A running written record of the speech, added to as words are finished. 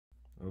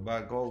We're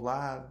about to go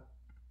live.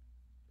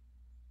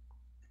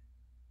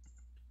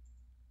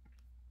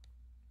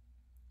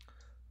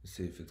 Let's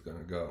see if it's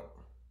gonna go.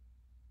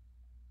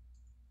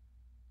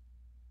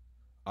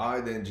 All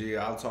right then, G.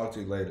 I'll talk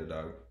to you later,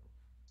 dog.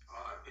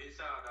 All right, peace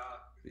out, dog.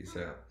 Peace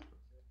out.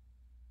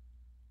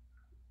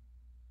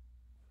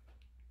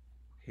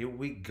 Here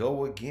we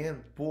go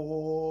again,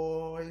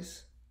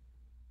 boys.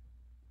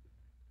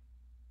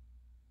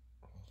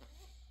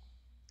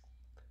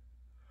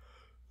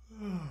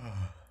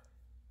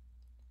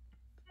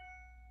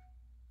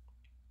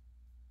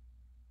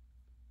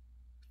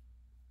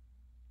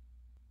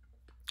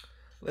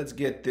 Let's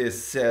get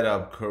this set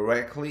up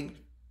correctly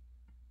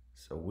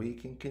so we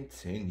can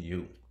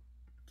continue.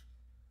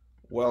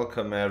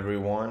 Welcome,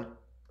 everyone.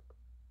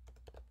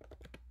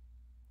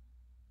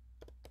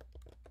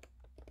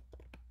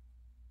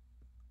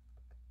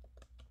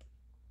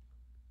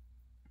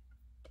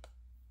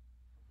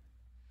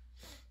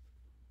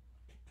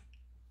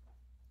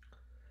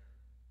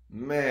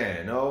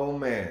 Man, oh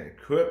man,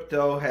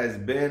 crypto has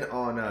been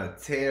on a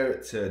tear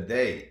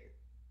today.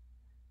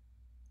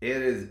 It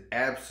is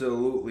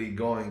absolutely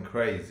going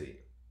crazy.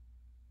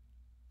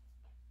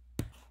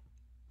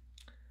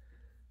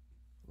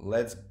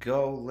 Let's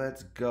go,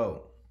 let's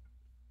go.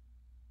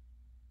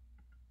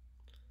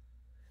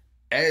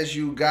 As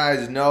you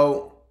guys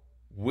know,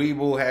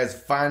 WeBull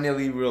has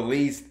finally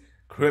released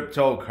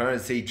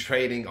cryptocurrency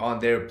trading on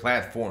their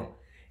platform.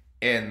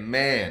 And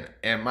man,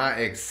 am I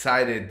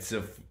excited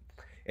for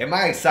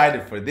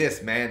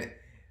this, man.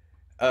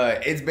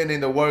 It's been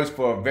in the works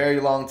for a very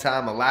long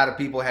time. A lot of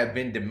people have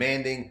been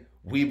demanding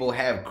WeBull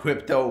have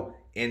crypto,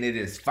 and it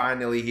is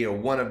finally here.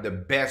 One of the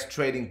best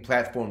trading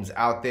platforms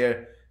out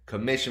there.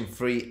 Commission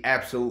free,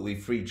 absolutely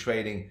free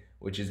trading,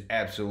 which is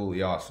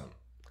absolutely awesome.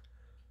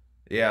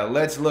 Yeah,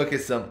 let's look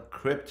at some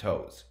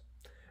cryptos.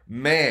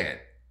 Man,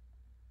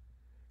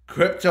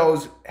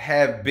 cryptos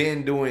have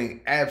been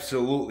doing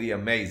absolutely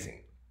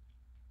amazing.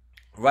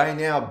 Right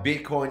now,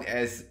 Bitcoin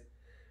is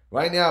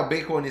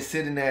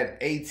sitting at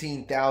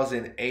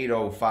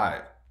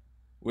 18,805,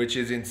 which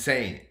is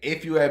insane.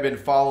 If you have been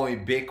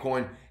following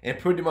Bitcoin and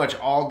pretty much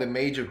all the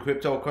major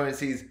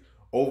cryptocurrencies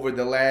over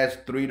the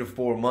last 3 to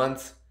 4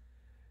 months,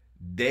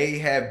 they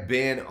have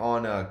been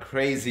on a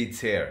crazy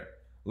tear.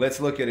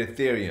 Let's look at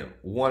Ethereum,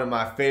 one of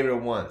my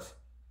favorite ones.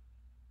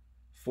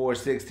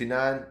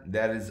 469,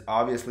 that is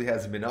obviously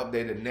hasn't been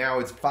updated. Now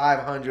it's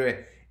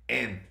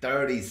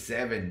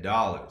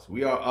 $537.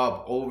 We are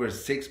up over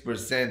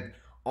 6%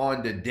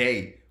 on the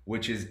day,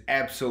 which is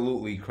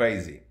absolutely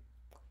crazy.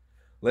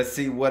 Let's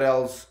see what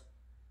else.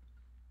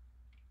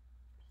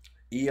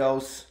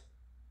 EOS,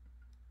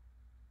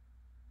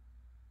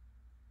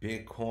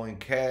 Bitcoin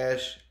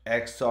Cash,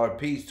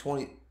 XRP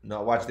 20.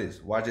 No, watch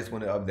this. Watch this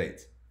when it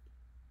updates.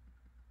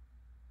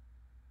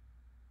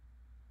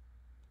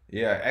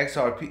 Yeah,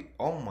 XRP.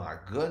 Oh my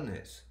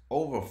goodness.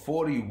 Over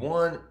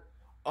 41,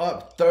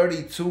 up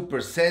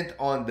 32%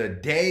 on the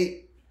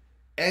day.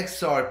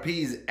 XRP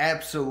is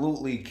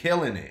absolutely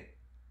killing it.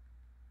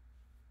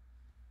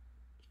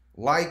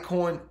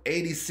 Litecoin,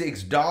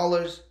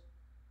 $86.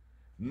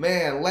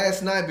 Man,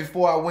 last night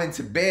before I went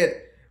to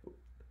bed,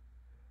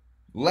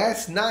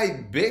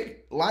 big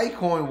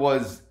Litecoin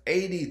was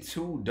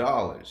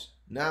 $82.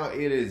 Now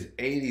it is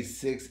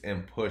 86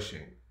 and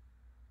pushing.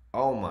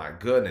 Oh my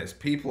goodness.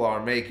 People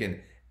are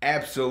making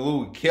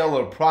absolute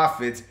killer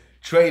profits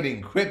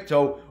trading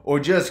crypto or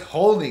just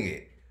holding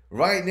it.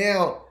 Right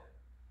now,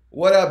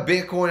 what up,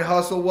 Bitcoin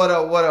Hustle? What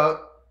up, what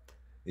up?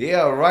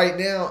 Yeah, right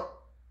now,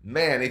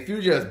 man, if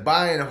you just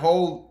buy and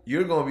hold,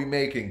 you're going to be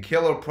making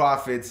killer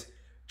profits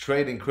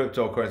trading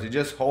cryptocurrency,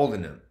 just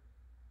holding them.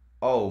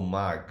 Oh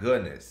my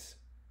goodness.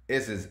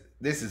 This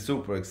is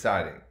super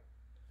exciting.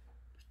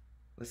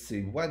 Let's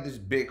see, why does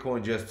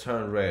Bitcoin just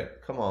turn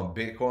red? Come on,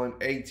 Bitcoin,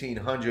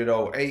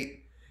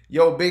 1808.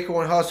 Yo,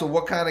 Bitcoin Hustle,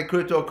 what kind of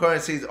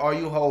cryptocurrencies are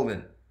you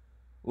holding?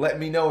 Let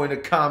me know in the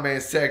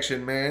comment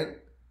section, man.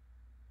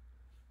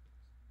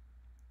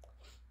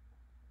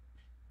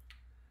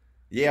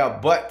 Yeah,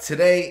 but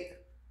today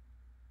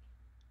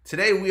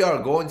we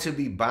are going to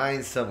be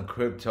buying some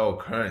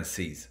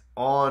cryptocurrencies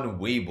on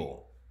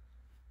WeBull.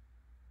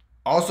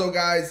 Also,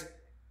 guys,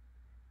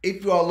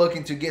 if you are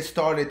looking to get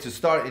started, to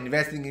start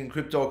investing in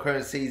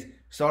cryptocurrencies,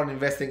 start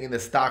investing in the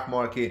stock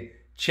market,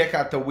 check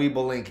out the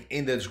WeBull link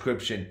in the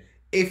description.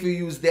 If you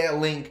use that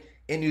link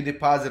and you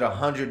deposit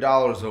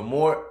 $100 or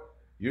more,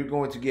 you're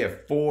going to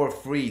get 4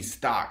 free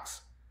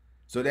stocks.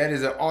 So that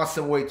is an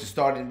awesome way to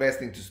start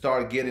investing, to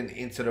start getting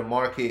into the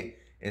market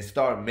and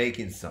start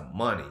making some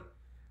money.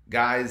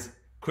 Guys,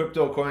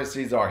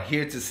 cryptocurrencies are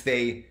here to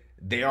stay.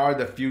 They are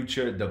the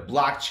future. The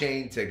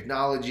blockchain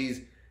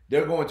technologies,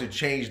 they're going to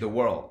change the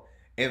world.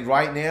 And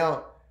right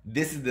now,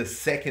 this is the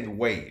second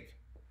wave.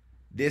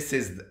 This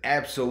is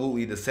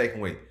absolutely the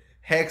second wave.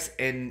 Hex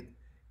and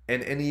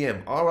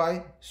NEM. All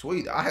right,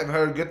 sweet. I have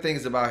heard good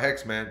things about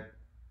Hex, man.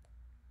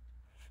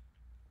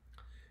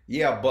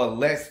 Yeah, but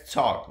let's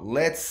talk.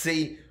 Let's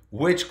see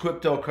which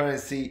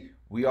cryptocurrency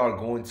we are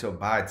going to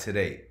buy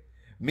today.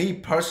 Me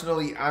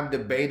personally, I'm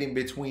debating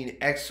between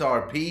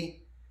XRP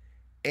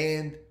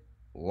and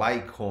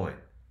Litecoin.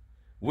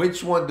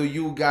 Which one do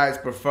you guys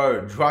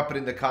prefer? Drop it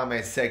in the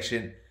comment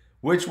section.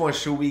 Which one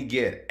should we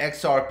get?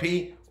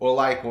 XRP or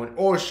Litecoin?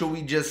 Or should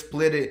we just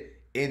split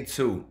it in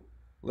two?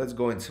 Let's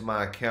go into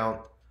my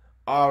account.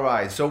 All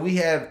right, so we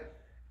have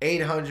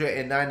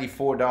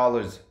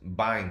 $894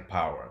 buying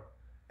power.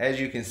 As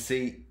you can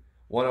see,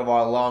 one of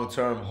our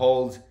long-term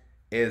holds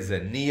is a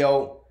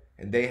Neo,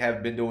 and they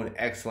have been doing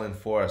excellent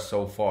for us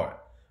so far.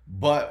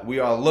 But we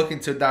are looking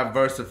to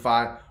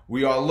diversify.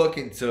 We are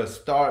looking to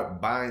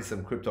start buying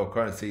some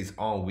cryptocurrencies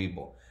on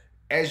WeBull.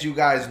 As you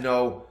guys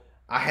know,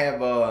 I have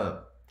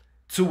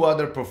 2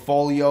 other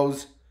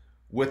portfolios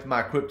with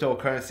my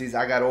cryptocurrencies.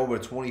 I got over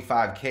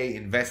 25K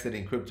invested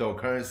in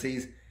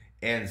cryptocurrencies,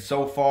 and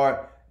so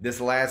far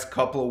this last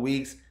couple of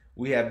weeks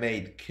we have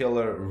made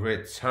killer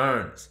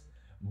returns.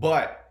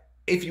 But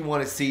if you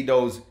want to see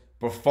those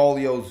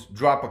portfolios,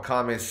 drop a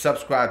comment,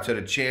 subscribe to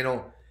the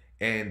channel,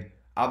 and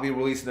I'll be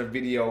releasing a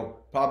video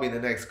probably in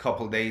the next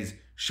couple of days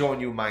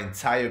showing you my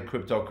entire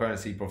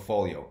cryptocurrency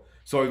portfolio.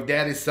 So if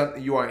that is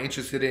something you are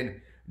interested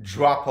in,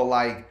 drop a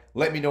like.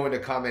 Let me know in the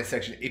comment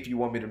section if you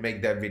want me to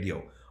make that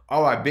video.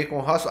 All right,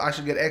 Bitcoin Hustle, I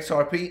should get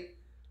XRP.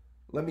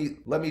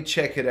 Let me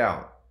check it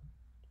out.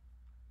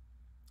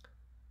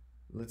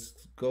 Let's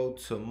go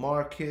to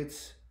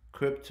markets,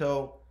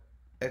 crypto,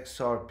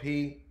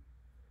 XRP.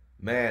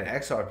 Man,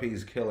 XRP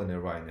is killing it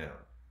right now.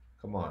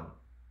 Come on.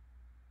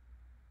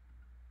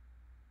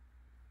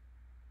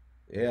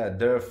 Yeah,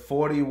 they're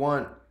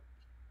 41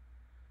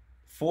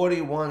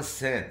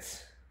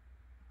 cents.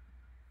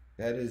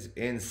 That is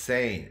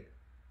insane.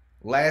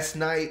 Last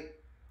night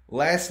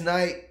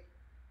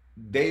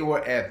they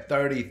were at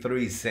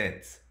 33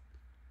 cents.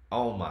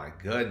 Oh my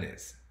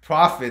goodness.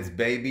 Profits,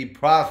 baby,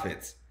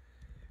 profits.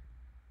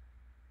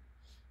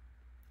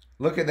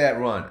 Look at that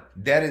run.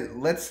 That is,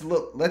 let's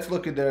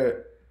look at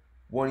their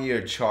 1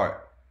 year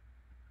chart.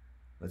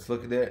 Let's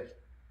look at that.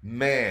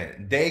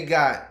 Man,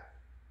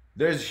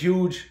 there's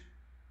huge.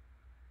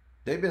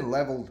 They've been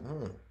leveled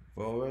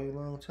for a very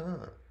long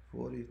time.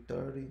 40,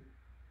 30.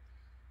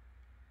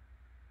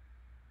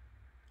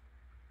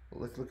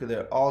 Let's look at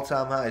their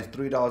all-time high is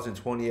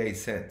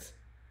 $3.28.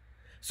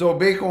 So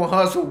Bitcoin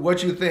Hustle,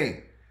 what you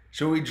think?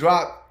 Should we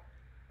drop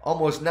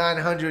almost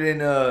 900 in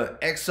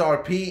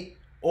XRP,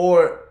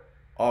 or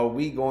are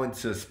we going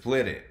to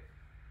split it?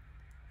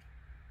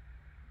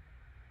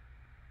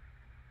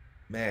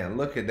 Man,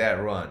 look at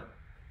that run.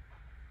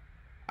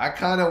 I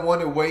kind of want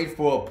to wait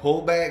for a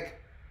pullback,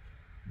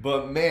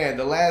 but man,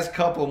 the last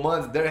couple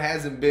months there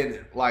hasn't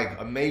been like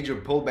a major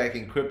pullback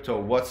in crypto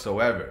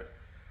whatsoever.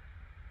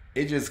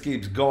 It just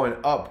keeps going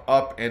up,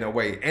 up, and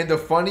away. And the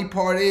funny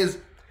part is,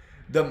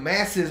 the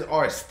masses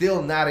are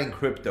still not in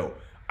crypto.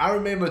 I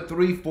remember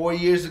 3-4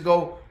 years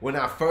ago when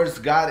I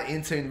first got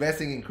into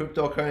investing in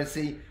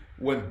cryptocurrency,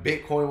 when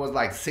Bitcoin was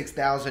like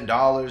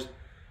 $6,000.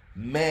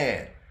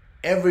 Man,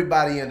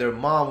 everybody and their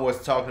mom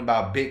was talking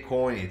about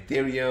Bitcoin,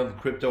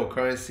 Ethereum,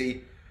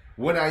 cryptocurrency.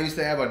 When I used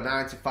to have a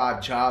 9-to-5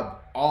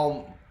 job,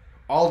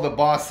 all the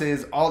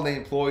bosses, all the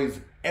employees,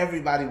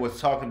 everybody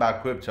was talking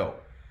about crypto.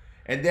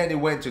 And then it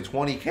went to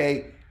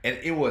 20K and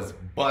it was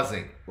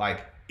buzzing.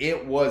 Like,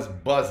 it was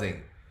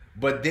buzzing.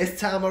 But this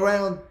time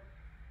around,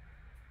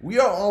 we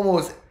are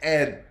almost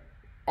at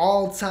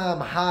all-time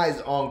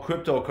highs on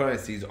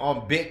cryptocurrencies,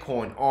 on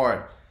Bitcoin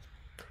art,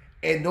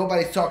 and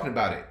nobody's talking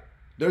about it.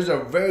 There's a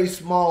very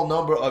small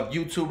number of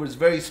YouTubers,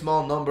 very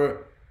small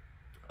number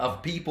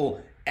of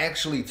people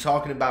actually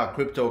talking about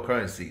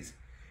cryptocurrencies.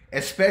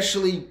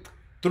 Especially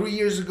 3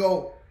 years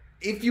ago,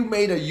 if you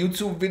made a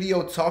YouTube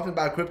video talking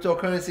about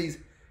cryptocurrencies,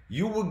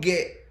 you would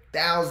get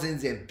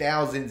thousands and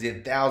thousands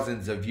and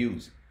thousands of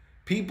views.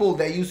 People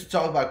that used to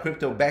talk about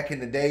crypto back in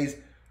the days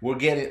were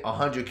getting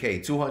 100K,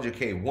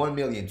 200K, 1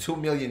 million, 2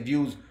 million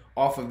views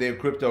off of their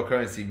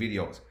cryptocurrency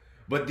videos.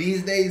 But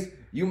these days,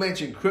 you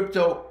mention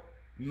crypto,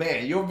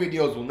 man, your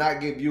videos will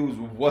not get views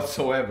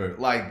whatsoever.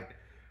 Like,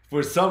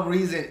 for some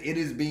reason, it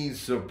is being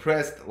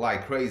suppressed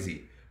like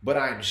crazy. But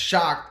I'm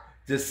shocked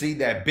to see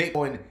that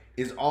Bitcoin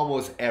is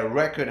almost at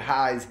record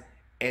highs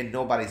and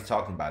nobody's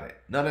talking about it.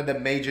 None of the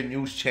major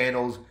news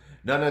channels,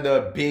 none of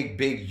the big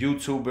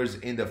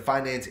YouTubers in the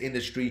finance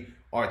industry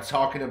are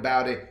talking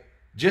about it.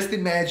 Just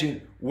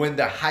imagine when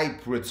the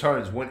hype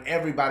returns, when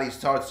everybody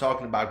starts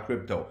talking about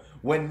crypto,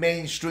 when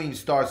mainstream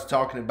starts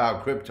talking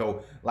about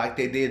crypto like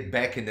they did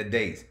back in the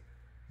days.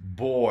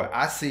 Boy,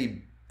 I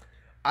see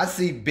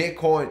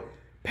Bitcoin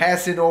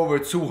passing over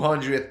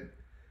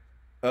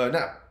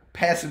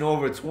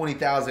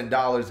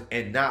 $20,000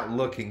 and not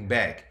looking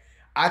back.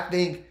 I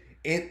think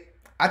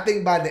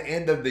by the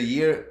end of the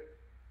year,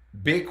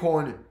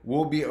 Bitcoin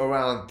will be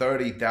around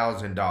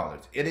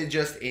 $30,000. It is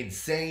just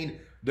insane,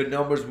 the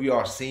numbers we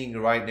are seeing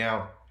right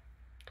now.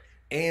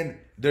 And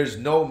there's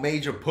no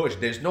major push.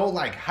 There's no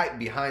like hype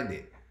behind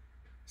it.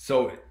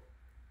 So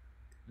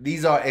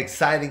these are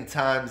exciting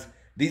times.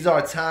 These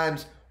are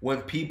times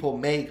when people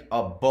make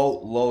a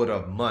boatload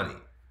of money.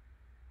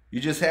 You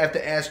just have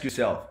to ask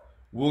yourself,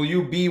 will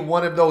you be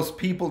one of those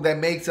people that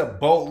makes a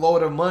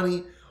boatload of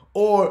money?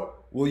 Or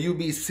will you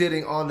be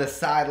sitting on the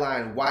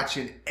sideline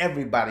watching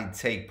everybody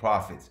take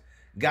profits?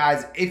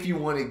 Guys, if you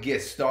want to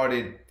get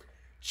started,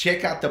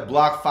 check out the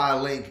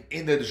BlockFi link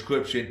in the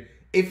description.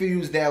 If you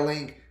use that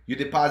link, you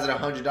deposit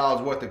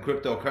 $100 worth of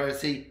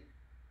cryptocurrency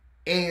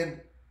and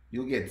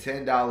you'll get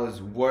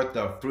 $10 worth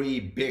of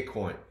free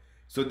Bitcoin.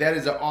 So that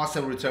is an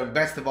awesome return.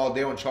 Best of all,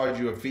 they don't charge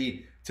you a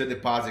fee to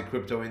deposit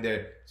crypto in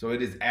there. So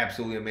it is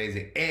absolutely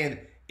amazing. And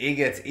it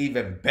gets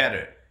even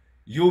better.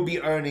 You'll be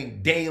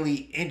earning daily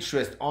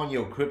interest on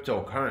your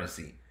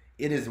cryptocurrency.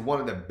 It is one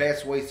of the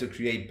best ways to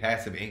create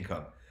passive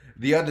income.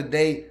 The other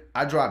day,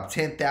 I dropped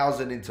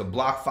 $10,000 into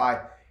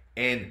BlockFi,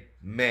 and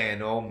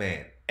man, oh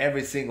man,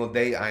 every single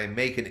day I am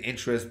making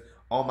interest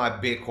on my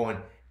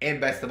Bitcoin.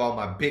 And best of all,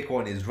 my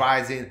Bitcoin is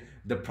rising.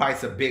 The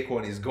price of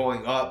Bitcoin is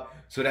going up.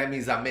 So that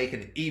means I'm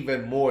making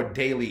even more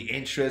daily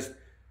interest.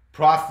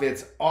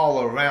 Profits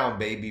all around,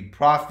 baby.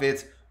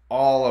 Profits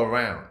all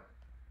around.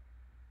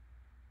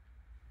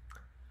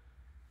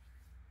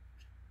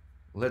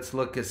 Let's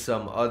look at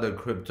some other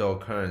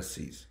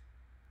cryptocurrencies.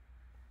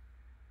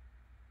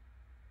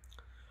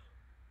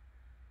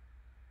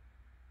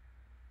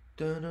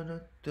 Let's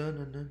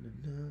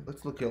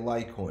look at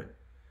Litecoin.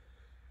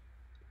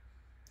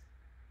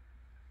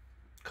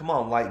 Come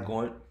on,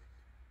 Litecoin.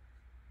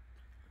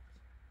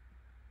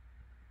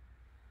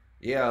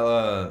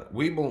 Yeah,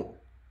 WeBull.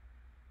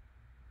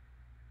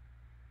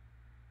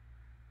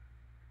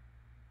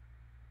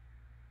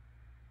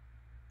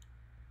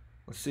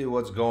 Let's see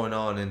what's going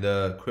on in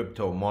the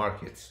crypto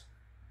markets.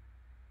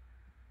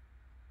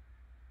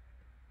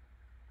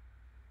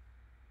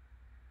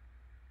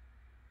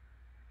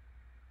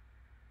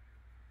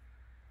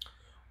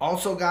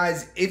 Also,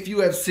 guys, if you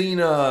have seen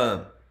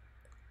the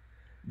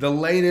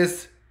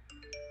latest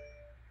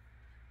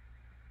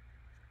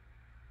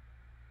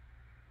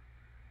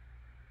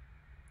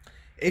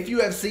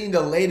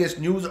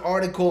news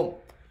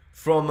article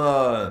from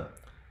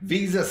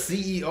Visa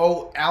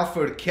CEO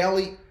Alfred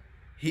Kelly,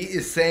 he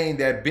is saying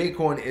that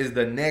Bitcoin is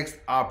the next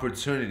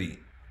opportunity.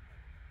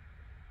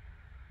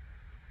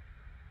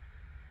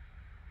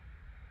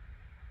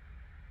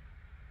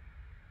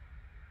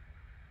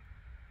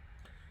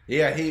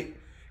 Yeah, he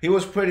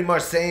was pretty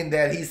much saying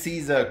that he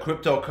sees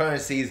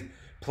cryptocurrencies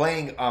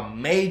playing a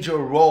major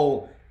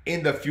role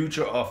in the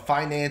future of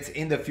finance,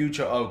 in the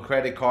future of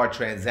credit card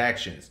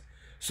transactions.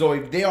 So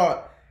if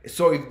the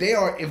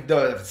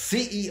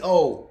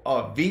CEO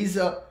of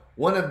Visa,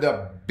 one of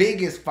the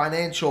biggest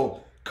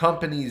financial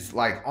companies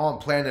like on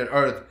planet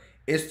Earth,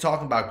 is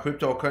talking about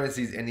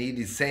cryptocurrencies, and he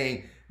is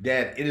saying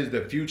that it is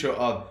the future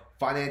of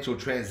financial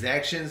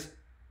transactions,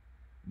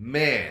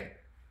 man,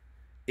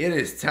 it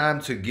is time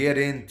to get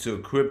into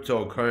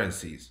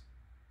cryptocurrencies.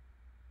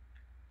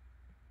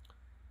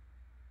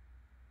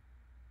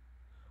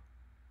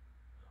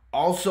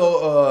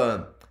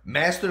 Also,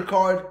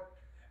 MasterCard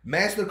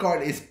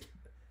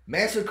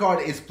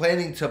is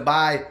planning to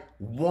buy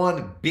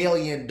 $1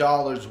 billion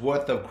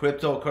worth of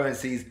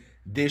cryptocurrencies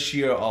this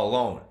year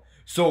alone.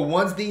 So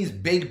once these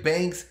big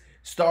banks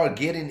start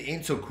getting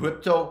into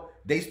crypto,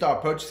 they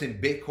start purchasing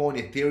Bitcoin,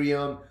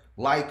 Ethereum,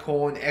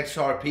 Litecoin,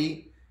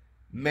 XRP,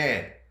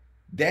 man,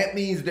 that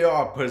means they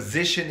are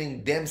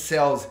positioning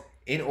themselves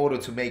in order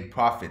to make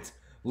profits.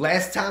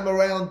 Last time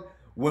around,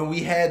 when we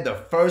had the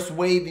first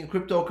wave in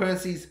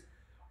cryptocurrencies,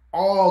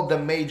 all the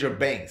major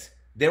banks,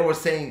 they were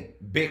saying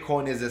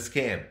Bitcoin is a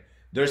scam.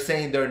 They're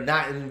saying they're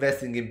not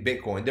investing in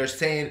Bitcoin. They're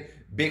saying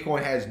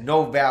Bitcoin has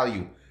no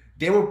value.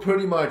 They were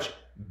pretty much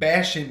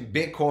bashing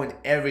Bitcoin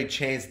every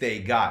chance they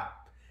got.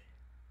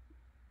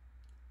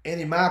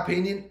 And in my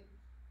opinion,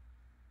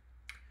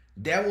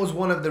 that was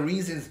one of the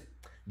reasons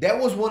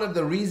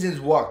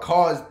what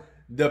caused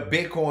the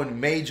Bitcoin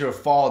major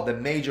fall, the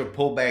major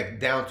pullback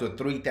down to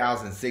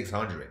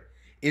 3,600.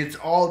 It's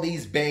all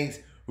these banks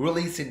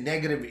releasing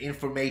negative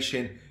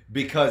information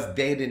because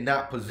they did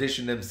not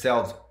position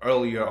themselves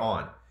earlier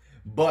on.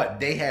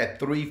 But they had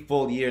 3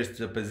 full years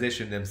to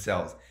position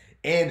themselves.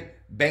 And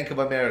Bank of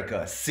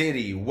America,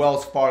 Citi,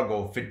 Wells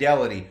Fargo,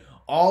 Fidelity,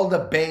 all the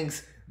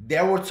banks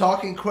that were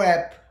talking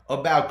crap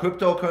about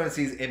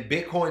cryptocurrencies and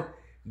Bitcoin,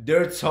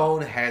 their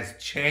tone has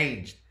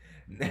changed.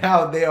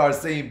 Now they are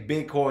seeing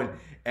Bitcoin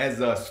as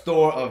a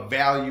store of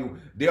value.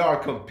 They are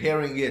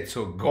comparing it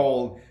to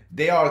gold.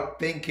 They are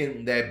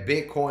thinking that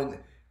Bitcoin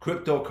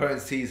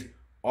cryptocurrencies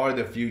are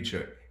the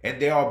future. And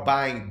they are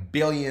buying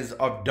billions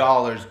of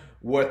dollars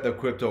worth of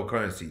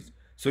cryptocurrencies.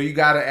 So you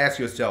got to ask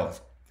yourselves,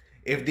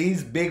 if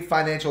these big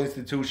financial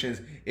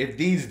institutions, if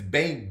these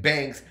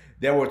banks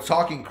that were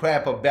talking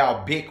crap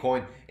about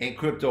Bitcoin and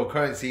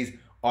cryptocurrencies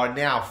are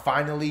now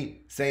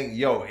finally saying,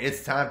 yo,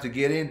 it's time to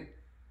get in,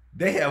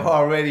 they have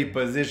already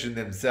positioned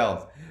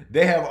themselves.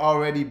 They have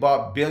already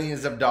bought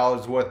billions of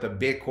dollars worth of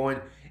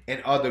Bitcoin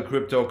and other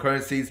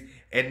cryptocurrencies,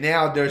 and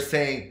now they're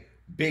saying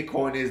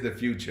Bitcoin is the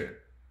future.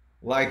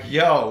 Like,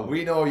 yo,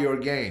 we know your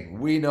game.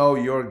 We know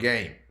your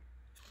game.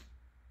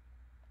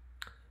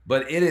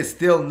 But it is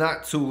still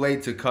not too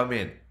late to come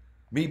in.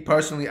 Me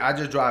personally, I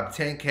just dropped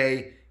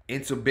 10K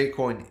into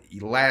Bitcoin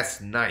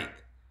last night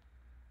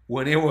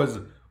when it was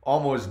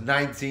almost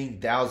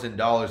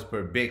 $19,000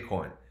 per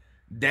Bitcoin.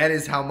 That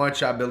is how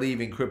much I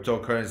believe in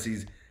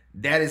cryptocurrencies.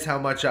 That is how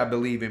much I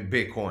believe in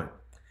Bitcoin.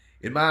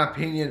 In my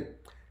opinion,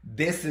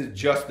 this is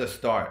just the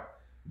start.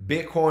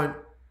 Bitcoin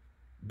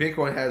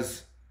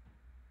has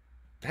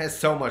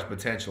so much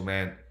potential,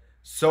 man.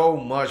 So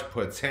much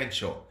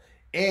potential.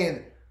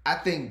 And I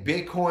think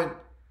Bitcoin,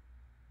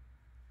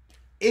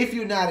 if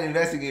you're not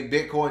investing in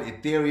Bitcoin,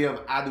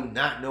 Ethereum, I do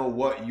not know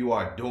what you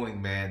are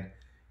doing, man.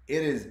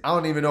 I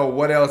don't even know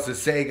what else to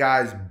say,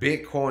 guys.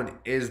 Bitcoin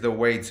is the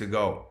way to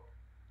go.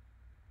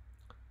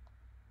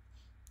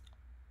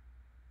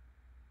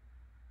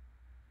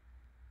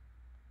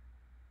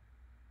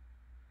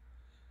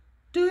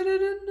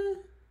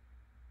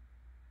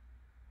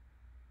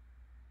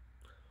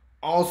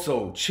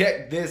 Also,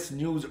 check this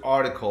news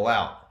article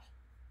out.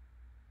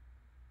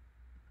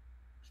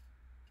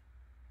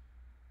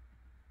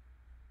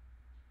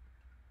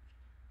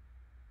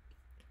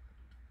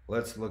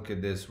 Let's look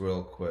at this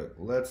real quick.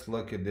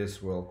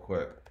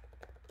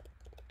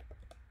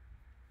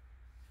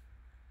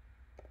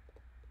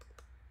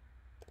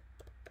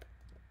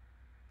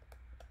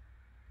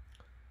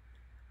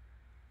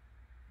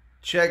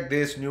 Check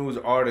this news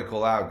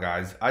article out,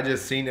 guys. I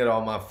just seen it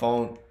on my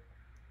phone.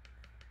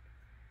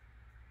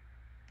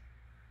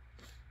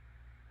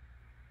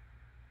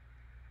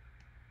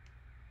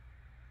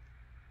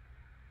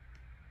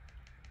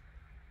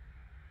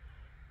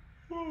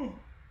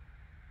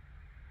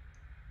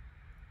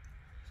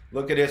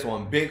 Look at this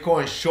one.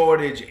 Bitcoin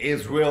shortage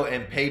is real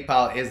and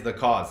PayPal is the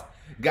cause.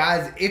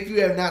 Guys, if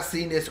you have not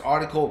seen this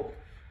article,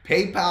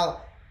 PayPal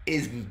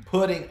is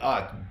putting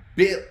a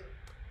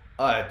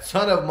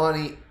ton of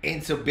money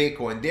into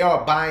Bitcoin. They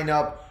are buying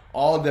up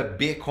all the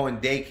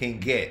Bitcoin they can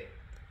get.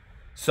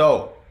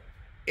 So,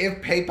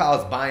 if PayPal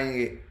is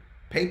buying it,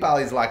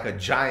 PayPal is like a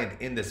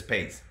giant in the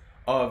space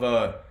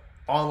of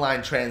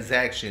online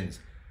transactions.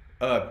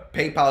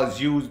 PayPal is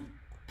used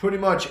pretty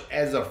much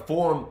as a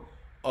form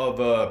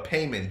of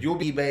payment. You'll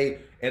be eBay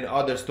and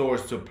other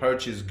stores to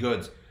purchase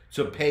goods,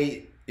 to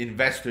pay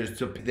investors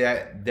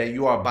that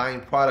you are buying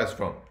products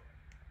from.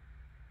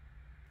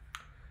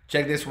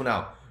 Check this one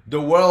out. The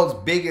world's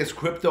biggest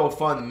crypto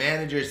fund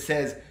manager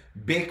says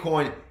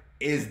Bitcoin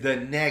is the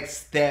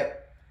next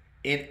step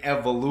in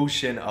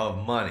evolution of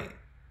money.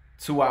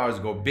 2 hours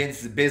ago,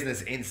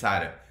 Business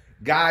Insider.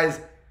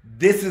 Guys,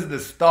 this is the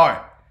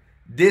start.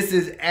 This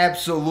is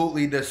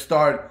absolutely the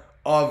start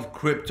of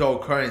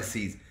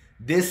cryptocurrencies.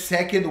 This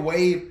second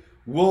wave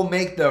will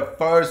make the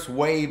first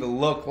wave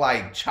look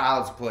like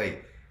child's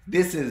play.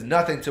 This is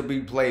nothing to be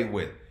played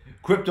with.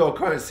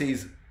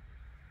 Cryptocurrencies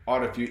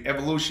are the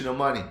evolution of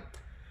money.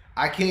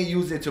 I can't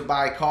use it to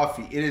buy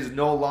coffee. It is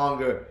no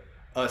longer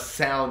a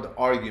sound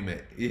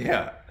argument.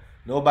 Yeah.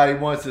 Nobody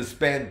wants to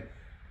spend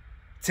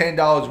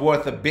 $10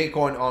 worth of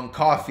Bitcoin on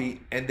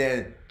coffee and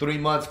then 3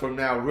 months from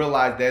now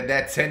realize that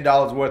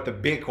 $10 worth of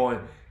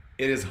Bitcoin,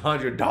 it is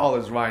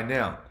 $100 right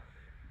now.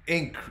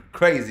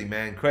 Crazy,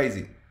 man,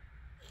 crazy.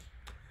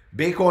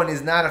 Bitcoin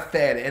is not a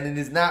fad, and it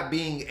is not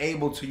being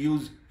able to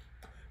use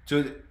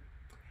it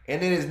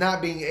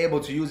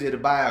to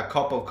buy a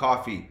cup of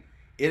coffee.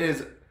 It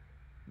is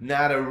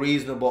not a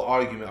reasonable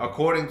argument.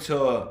 According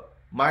to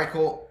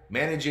Michael,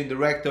 managing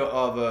director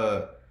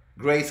of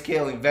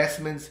Grayscale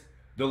Investments,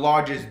 the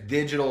largest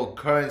digital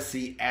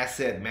currency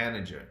asset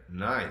manager.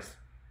 Nice.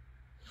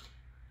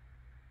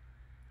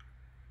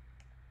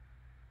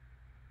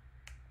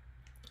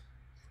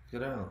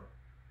 Get out.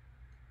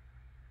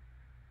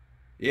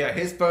 Yeah,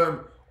 his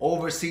firm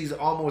oversees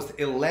almost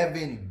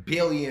 11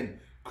 billion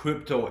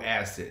crypto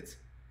assets.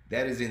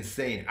 That is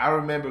insane. I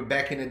remember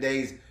back in the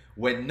days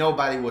when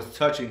nobody was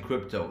touching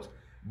cryptos.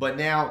 But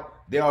now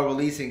they are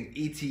releasing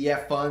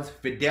ETF funds.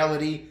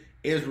 Fidelity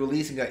is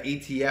releasing an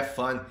ETF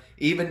fund,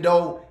 even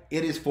though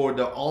it is for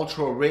the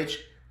ultra rich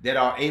that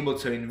are able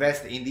to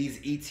invest in these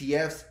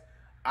ETFs.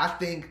 I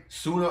think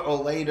sooner or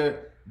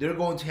later they're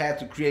going to have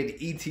to create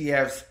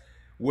ETFs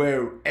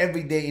where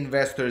everyday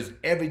investors,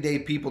 everyday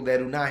people that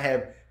do not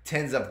have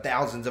tens of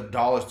thousands of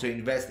dollars to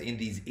invest in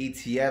these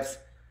ETFs,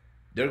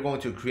 they're going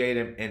to create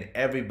them and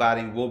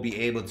everybody will be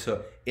able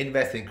to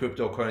invest in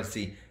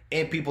cryptocurrency.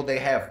 And people that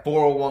have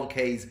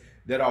 401ks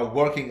that are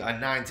working a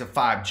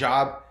 9-to-5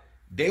 job,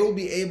 they will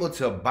be able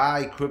to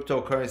buy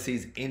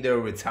cryptocurrencies in their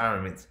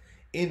retirements,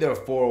 in their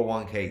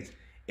 401ks.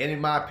 And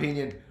in my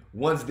opinion,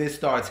 once this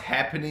starts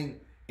happening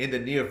in the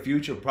near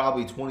future,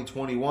 probably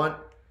 2021,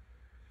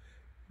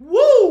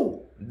 woo!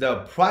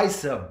 The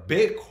price of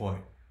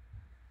Bitcoin,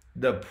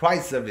 the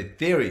price of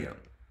Ethereum,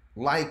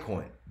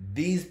 Litecoin,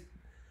 these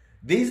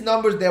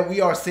numbers that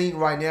we are seeing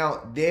right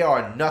now, they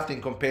are nothing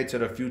compared to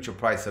the future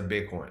price of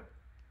Bitcoin.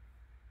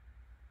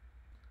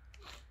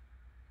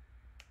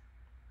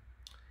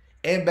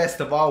 And best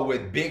of all,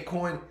 with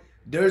Bitcoin,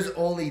 there's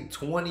only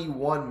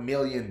 21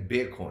 million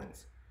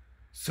Bitcoins.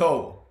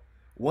 So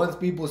once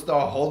people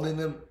start holding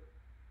them,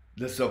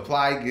 the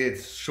supply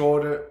gets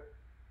shorter,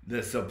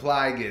 the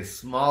supply gets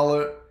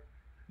smaller,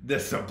 the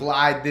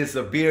supply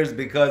disappears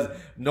because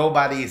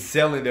nobody is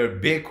selling their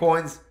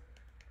Bitcoins.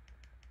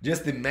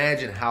 Just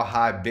imagine how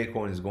high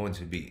Bitcoin is going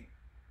to be.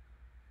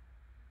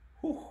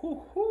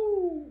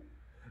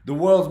 The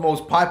world's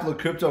most popular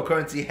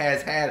cryptocurrency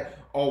has had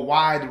a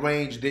wide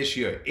range this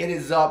year. It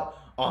is up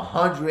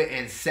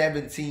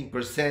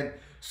 117%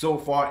 so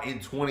far in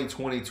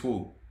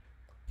 2022.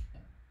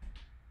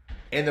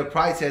 And the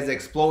price has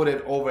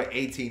exploded over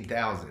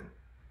 18,000.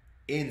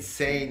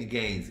 Insane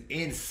gains,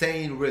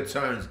 insane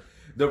returns.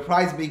 The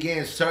price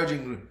began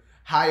surging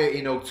higher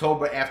in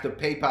October after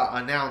PayPal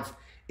announced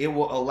it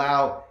will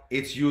allow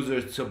its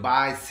users to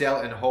buy,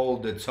 sell, and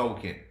hold the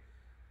token.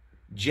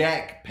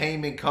 Jack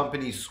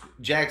Dorsey's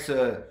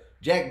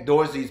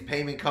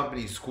payment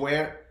company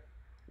Square,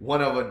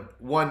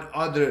 one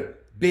other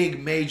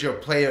big major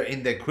player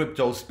in the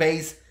crypto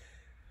space,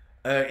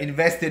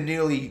 invested in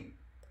nearly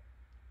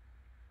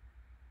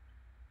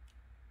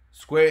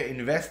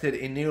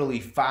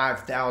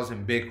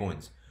 5,000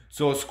 Bitcoins.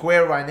 So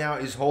Square right now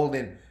is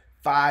holding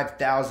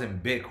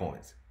 5,000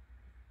 Bitcoins.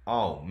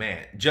 Oh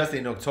man, just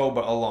in October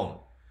alone.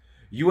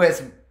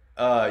 US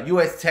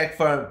tech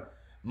firm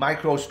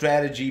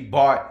MicroStrategy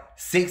bought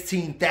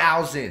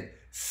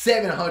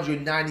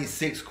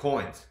 16,796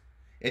 coins.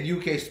 And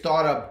UK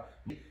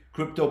startup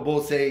Crypto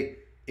Bull say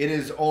it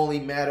is only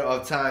a matter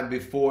of time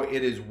before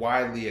it is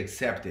widely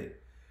accepted.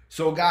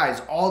 So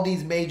guys, all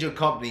these major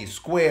companies,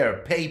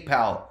 Square,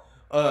 PayPal,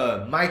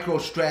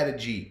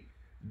 MicroStrategy,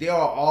 they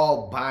are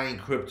all buying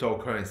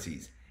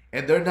cryptocurrencies.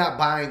 And they're not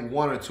buying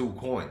 1 or 2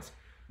 coins.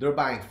 They're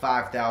buying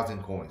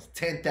 5,000 coins,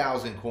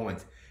 10,000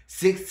 coins,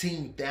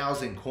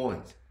 16,000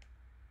 coins.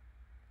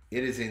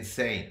 It is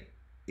insane.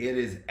 It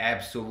is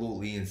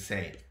absolutely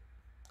insane.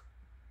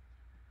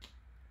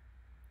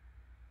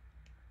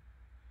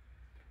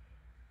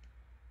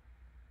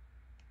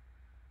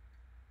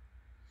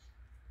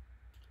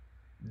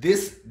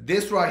 This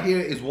right here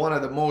is one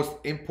of the most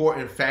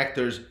important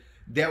factors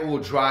that will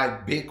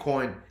drive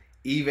Bitcoin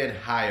even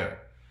higher.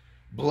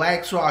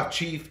 BlackRock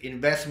Chief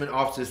Investment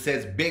Officer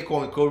says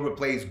Bitcoin could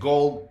replace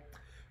gold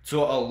to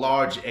a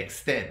large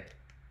extent.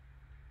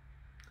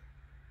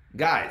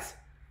 Guys,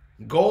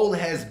 gold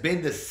has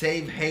been the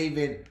safe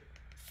haven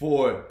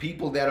for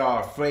people that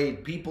are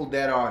afraid, people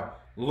that are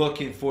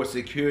looking for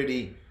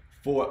security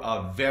for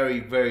a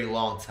very, very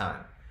long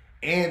time.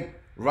 And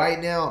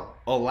right now,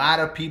 a lot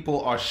of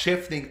people are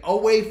shifting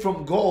away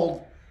from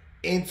gold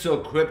into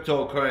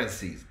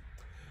cryptocurrencies.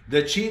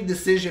 The chief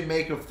decision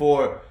maker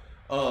for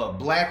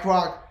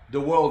BlackRock, the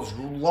world's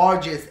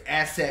largest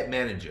asset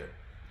manager.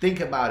 Think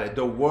about it,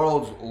 the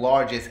world's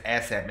largest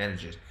asset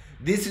managers.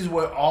 This is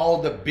where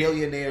all the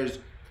billionaires,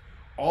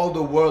 all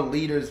the world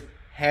leaders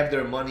have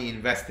their money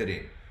invested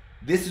in.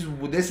 This is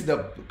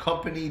the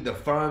company, the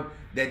firm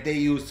that they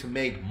use to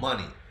make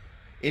money.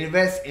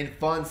 Invest in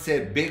Funds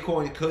said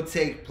Bitcoin could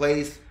take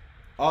place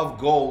of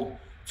gold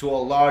to a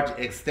large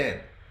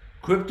extent.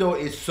 Crypto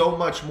is so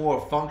much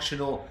more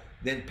functional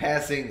than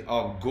passing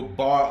a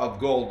bar of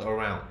gold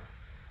around.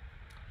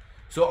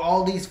 So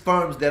all these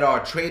firms that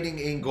are trading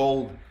in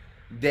gold,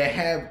 that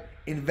have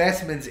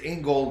investments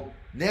in gold,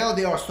 now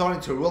they are starting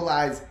to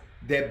realize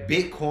that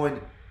Bitcoin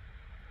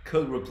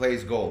could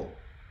replace gold.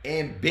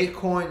 And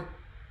Bitcoin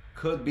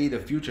could be the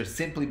future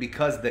simply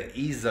because the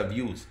ease of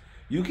use.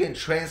 You can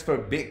transfer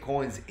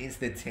Bitcoins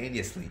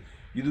instantaneously.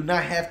 You do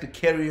not have to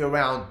carry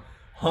around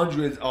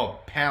hundreds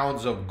of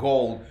pounds of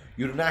gold.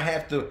 You do not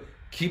have to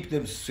keep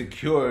them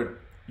secured.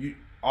 You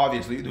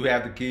obviously do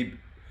have to keep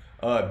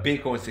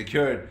Bitcoin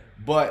secured,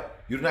 but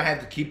you do not have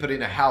to keep it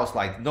in a house.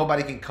 Like,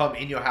 nobody can come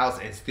in your house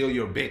and steal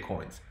your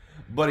Bitcoins.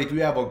 But if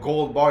you have a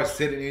gold bar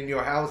sitting in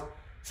your house,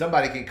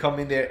 somebody can come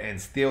in there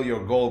and steal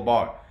your gold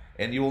bar,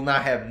 and you will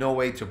not have no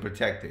way to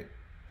protect it.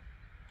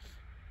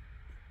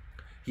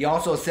 He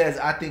also says,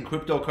 I think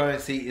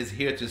cryptocurrency is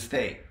here to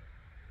stay.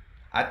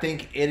 I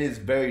think it is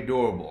very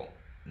durable.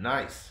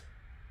 Nice.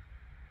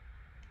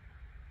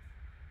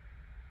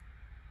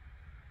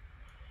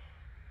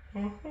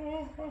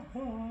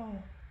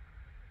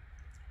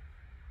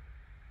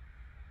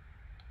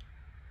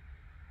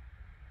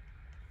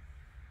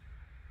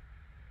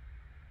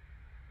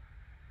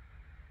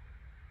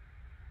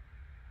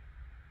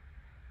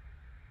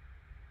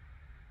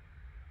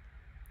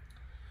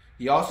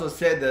 He also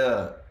said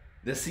the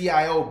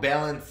CIO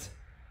balance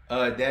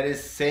that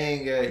is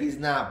saying he's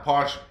not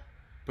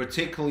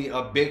particularly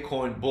a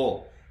Bitcoin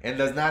bull, and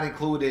does not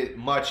include it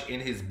much in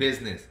his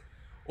business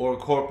or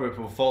corporate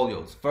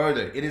portfolios.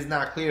 Further, it is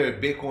not clear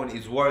if Bitcoin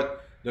is worth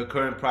the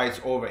current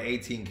price over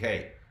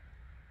 18K.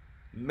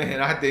 Man,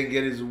 I think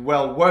it is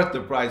well worth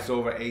the price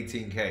over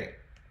 18K.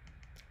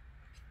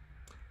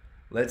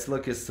 Let's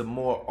look at some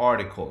more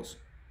articles.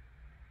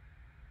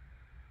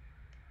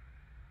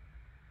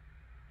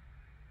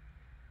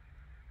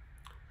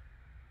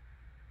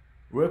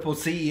 Ripple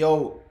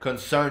CEO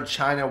concerned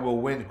China will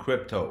win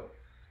crypto.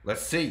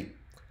 Let's see.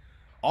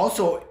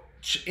 Also,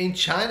 in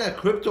China,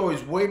 crypto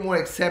is way more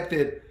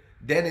accepted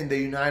than in the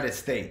United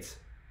States.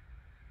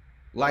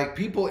 Like,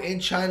 people in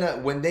China,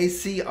 when they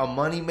see a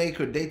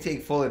moneymaker, they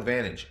take full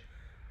advantage.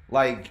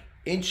 Like,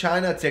 in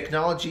China,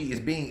 technology is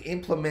being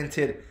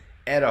implemented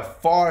at a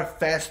far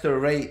faster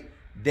rate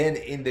than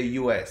in the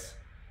US.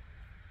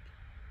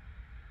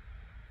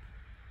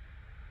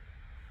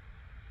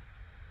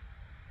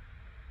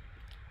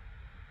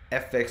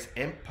 FX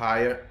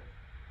Empire.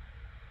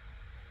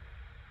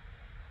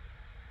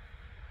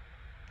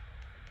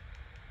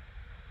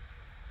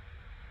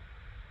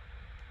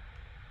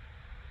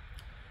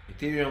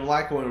 Ethereum,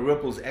 Litecoin,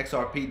 Ripple's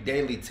XRP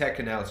daily tech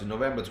announcement,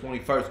 November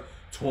 21st,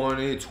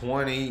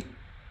 2020.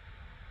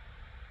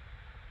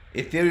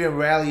 Ethereum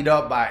rallied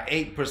up by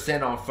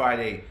 8% on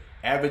Friday,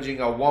 averaging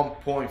a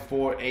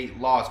 1.48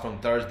 loss from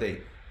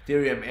Thursday.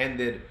 Ethereum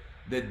ended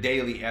the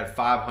daily at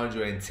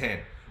 510,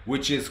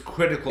 which is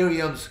critical.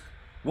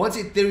 Once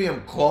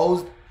Ethereum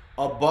closed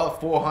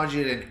above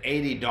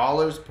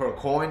 $480 per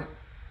coin,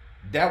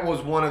 that was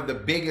one of the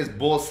biggest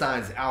bull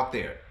signs out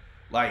there.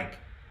 Like,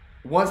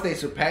 once they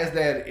surpassed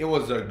that, it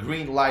was a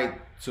green light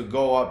to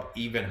go up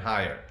even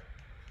higher.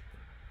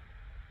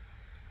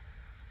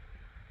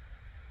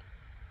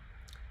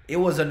 It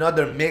was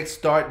another mixed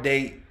start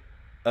day.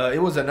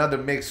 It was another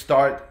mixed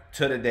start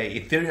to the day.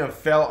 Ethereum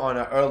fell on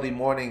an early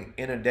morning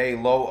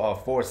intraday low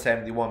of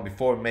 471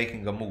 before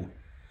making a move.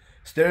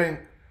 Steering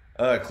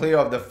clear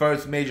of the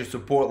first major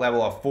support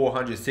level of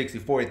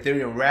 464,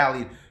 Ethereum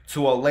rallied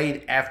to a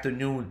late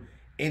afternoon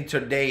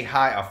intraday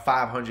high of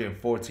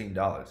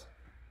 $514.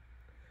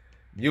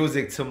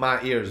 Music to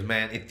my ears,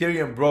 man.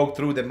 Ethereum broke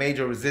through the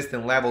major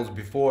resistance levels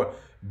before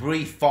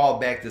brief fall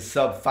back to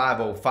sub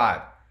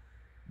 505.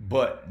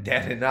 But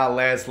that did not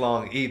last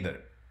long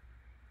either.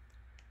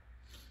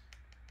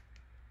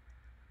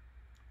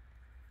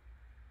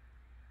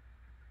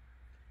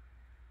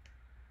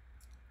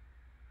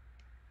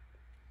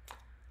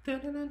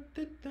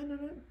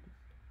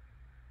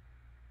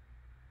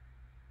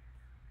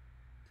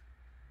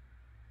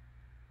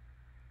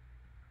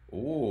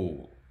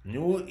 Ooh,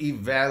 new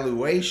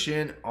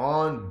evaluation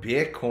on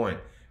Bitcoin.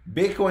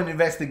 Bitcoin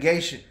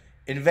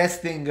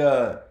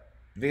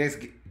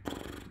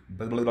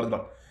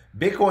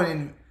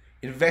Bitcoin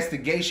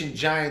investigation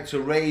giant to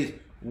raise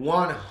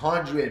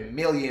 100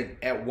 million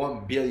at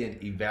 1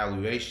 billion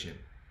evaluation.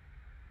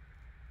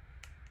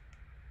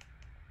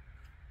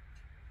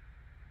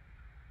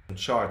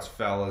 Charts,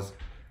 fellas.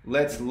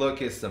 Let's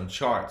look at some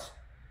charts.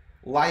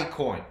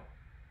 Litecoin,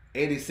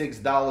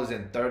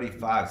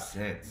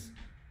 $86.35.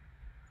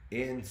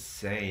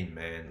 Insane,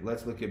 man.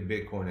 Let's look at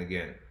Bitcoin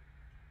again.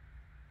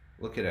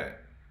 Look at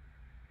that.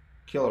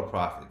 Killer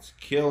profits.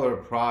 Killer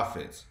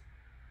profits.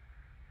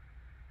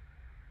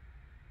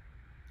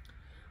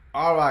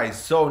 All right,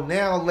 so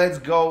now let's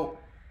go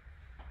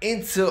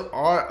into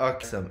our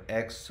some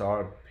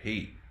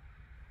XRP.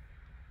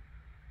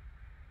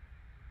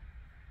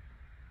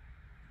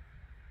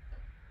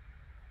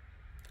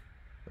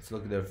 Let's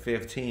look at the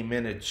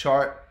 15-minute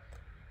chart.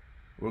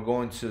 We're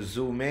going to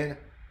zoom in.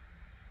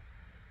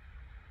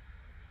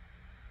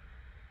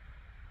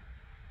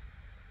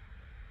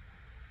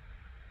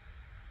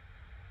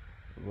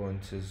 We're going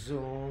to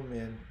zoom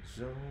in,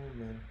 zoom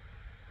in.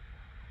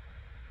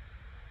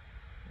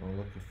 I'm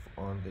looking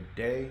for on the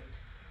day.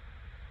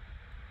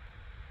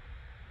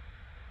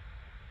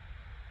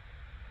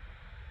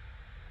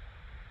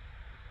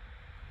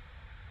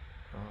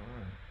 All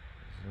right,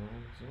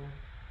 zoom, zoom.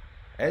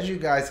 As you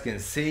guys can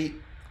see,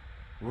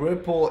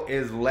 Ripple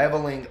is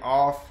leveling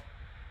off,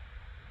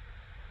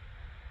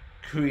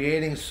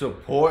 creating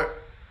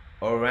support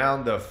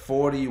around the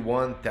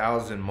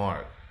 41,000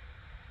 mark.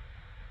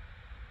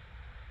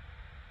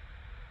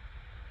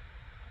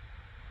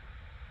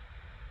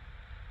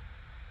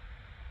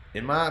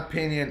 In my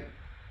opinion,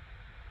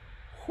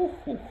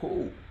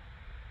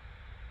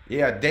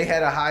 yeah, they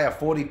had a high of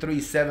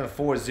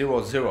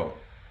 43,740,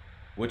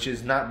 which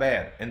is not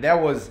bad. And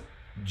that was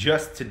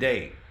just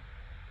today,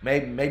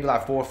 maybe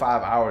like 4 or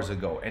 5 hours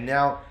ago. And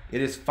now it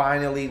is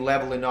finally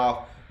leveling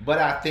off, but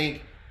I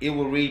think it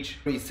will reach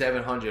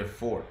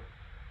 3,704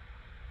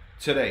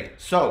 today.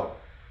 So,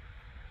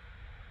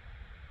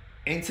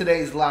 in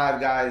today's live,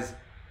 guys,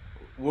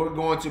 we're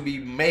going to be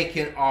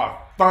making our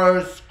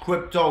first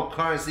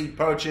cryptocurrency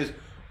purchase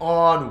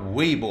on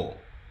WeBull.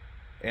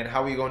 And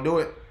how are we going to do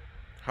it?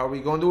 How are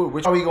we going to do it?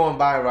 Which are we going to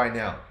buy right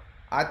now?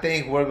 I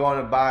think we're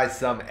going to buy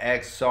some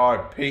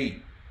XRP.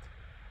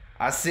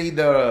 I see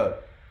they're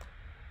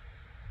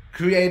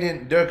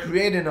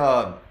creating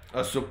a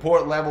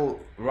support level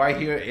right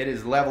here. It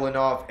is leveling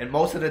off. And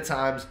most of the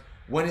times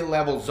when it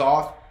levels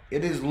off,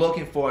 it is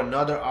looking for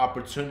another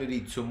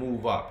opportunity to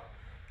move up.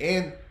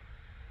 And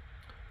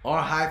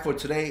our high for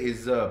today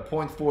is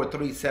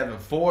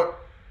 0.4374,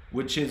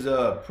 which is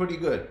pretty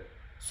good.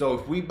 So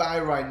if we buy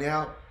right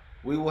now,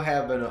 we will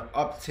have an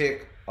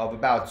uptick of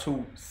about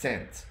 2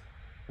 cents,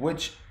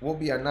 which will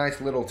be a nice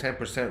little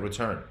 10%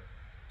 return.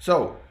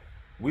 So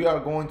we are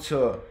going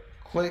to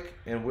click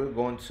and we're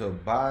going to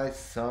buy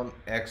some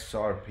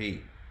XRP.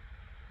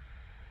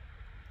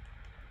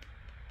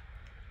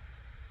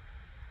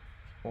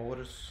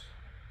 Orders.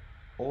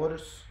 Let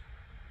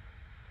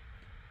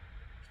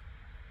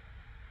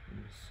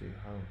me see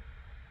how.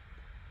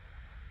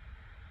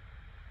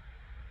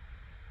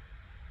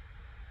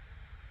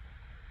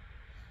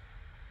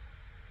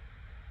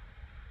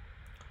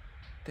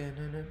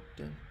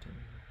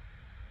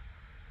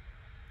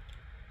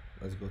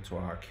 Let's go to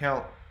our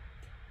account.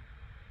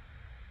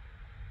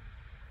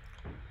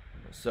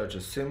 Search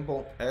a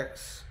symbol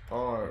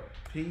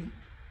XRP.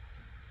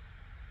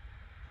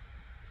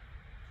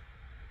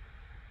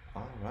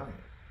 All right.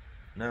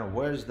 Now,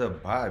 where's the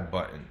buy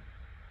button?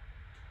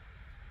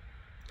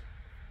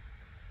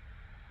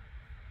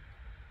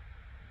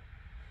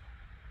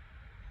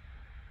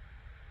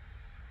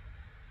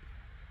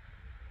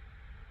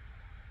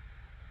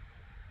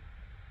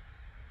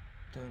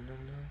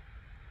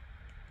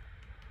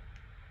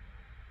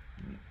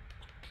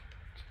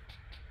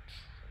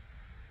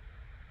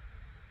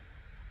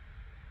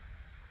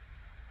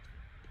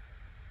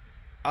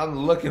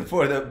 I'm looking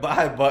for the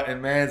buy button,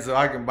 man, so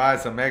I can buy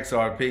some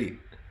XRP.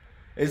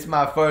 It's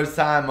my first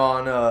time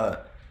on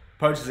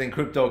purchasing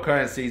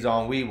cryptocurrencies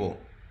on WeBull.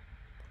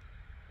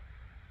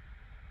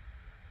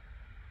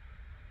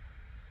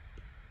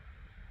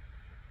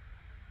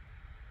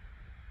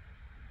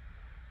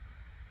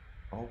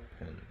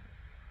 Open.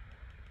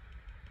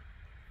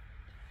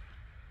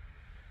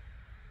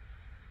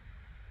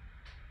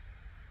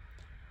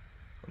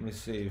 Let me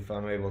see if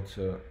I'm able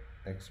to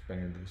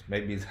expand this.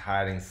 Maybe it's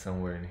hiding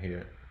somewhere in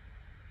here.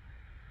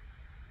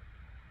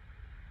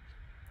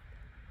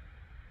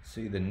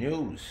 See the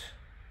news.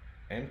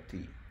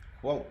 Empty.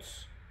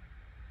 Quotes.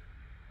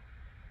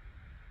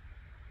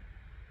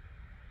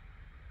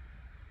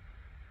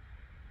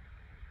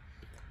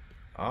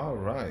 All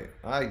right.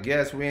 I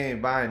guess we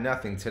ain't buying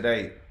nothing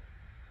today.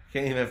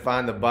 Can't even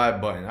find the buy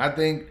button. I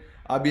think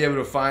I'll be able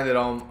to find it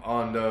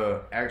on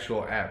the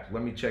actual app.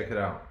 Let me check it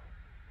out.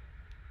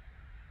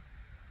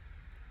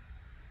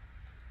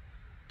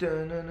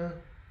 Dun-dun-dun.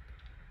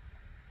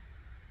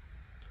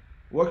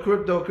 What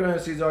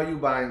cryptocurrencies are you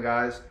buying,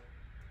 guys?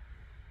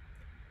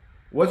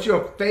 What's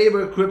your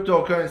favorite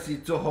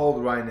cryptocurrency to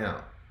hold right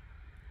now?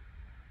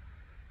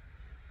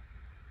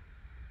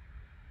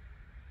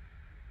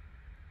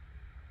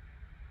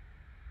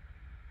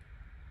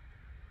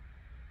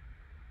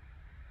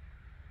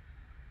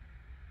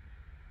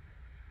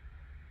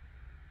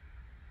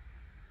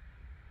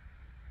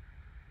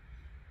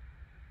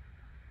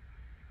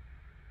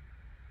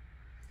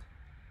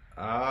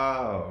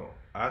 Oh,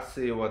 I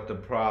see what the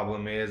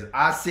problem is.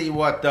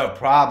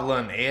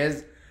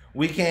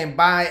 We can't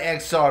buy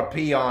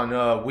XRP on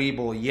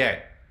WeBull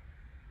yet.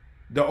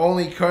 The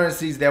only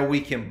currencies that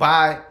we can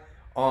buy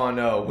on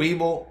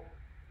WeBull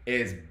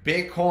is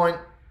Bitcoin,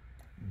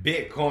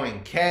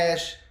 Bitcoin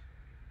Cash,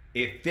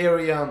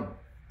 Ethereum,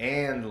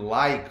 and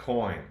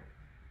Litecoin.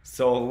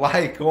 So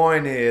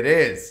Litecoin it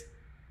is.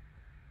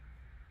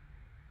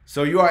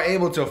 So you are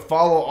able to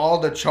follow all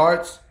the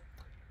charts,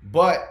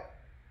 but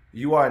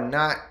you are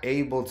not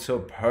able to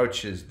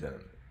purchase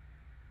them.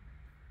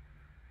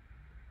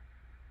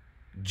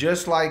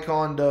 Just like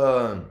on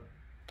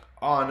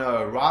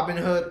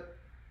Robinhood,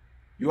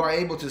 you are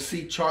able to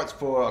see charts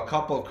for a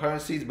couple of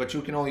currencies, but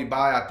you can only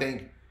buy, I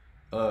think,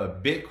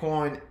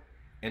 Bitcoin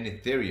and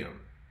Ethereum.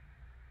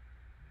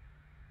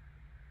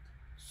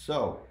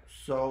 So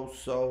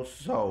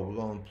we're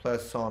gonna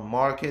press on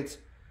markets.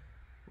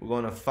 We're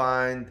gonna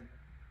find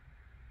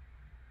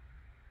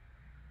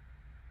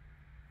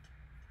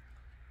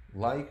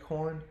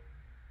Litecoin.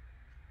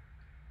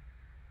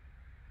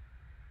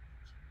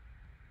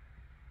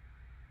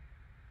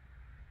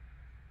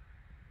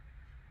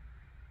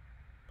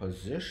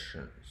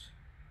 Positions.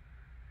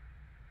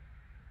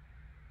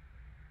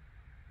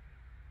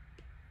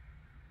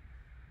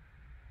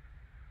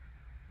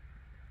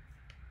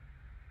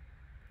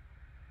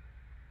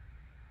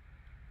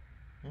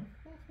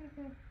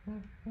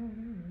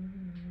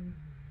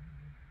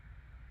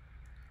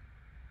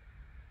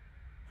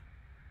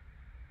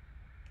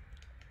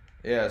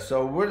 Yeah,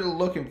 so we're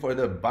looking for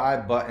the buy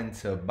button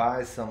to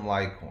buy some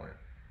Litecoin.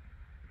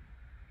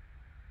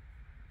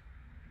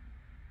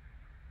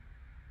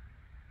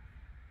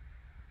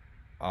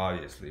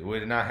 Obviously, we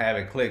did not have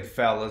it clicked,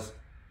 fellas.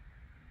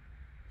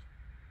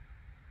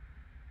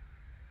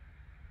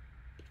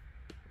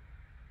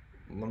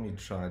 Let me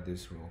try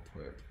this real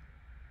quick.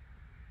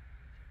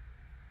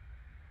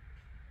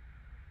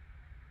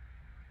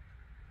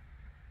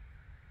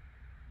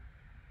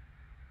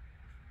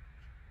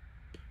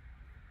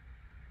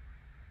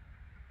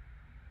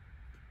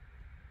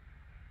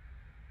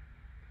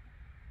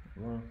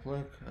 One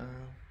click.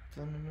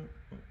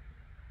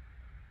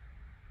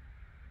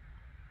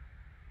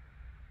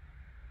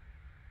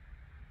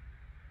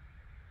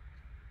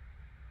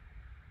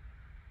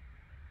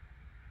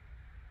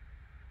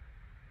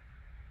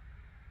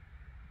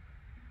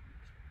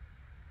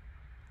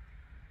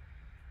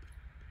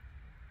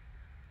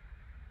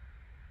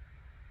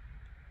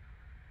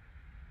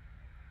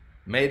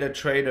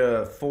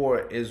 MetaTrader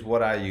 4 is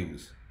what I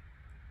use.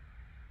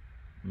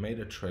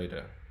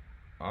 MetaTrader.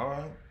 All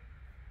right.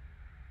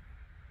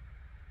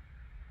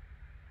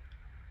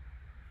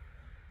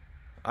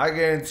 I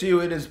guarantee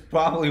you it is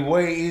probably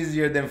way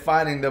easier than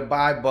finding the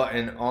buy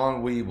button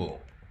on WeBull.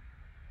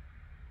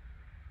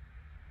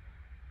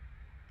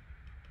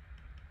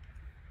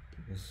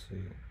 Let's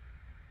see.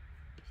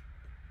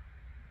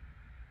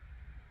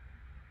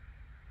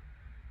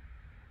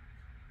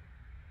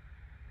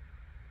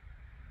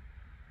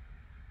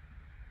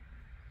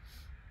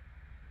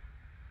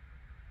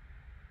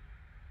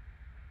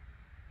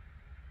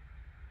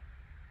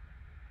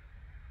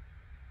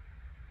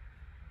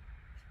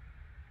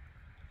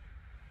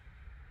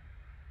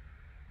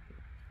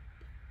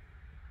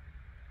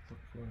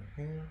 over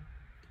here.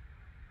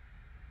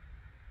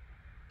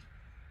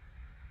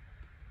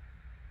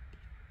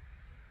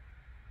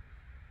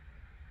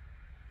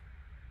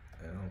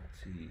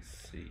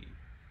 LTC.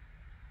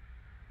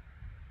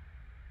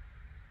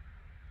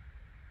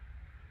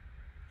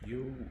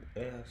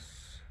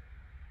 US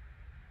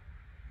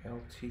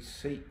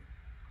LTC.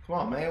 Come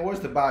on, man. Where's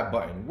the buy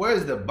button?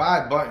 Where's the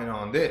buy button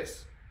on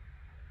this?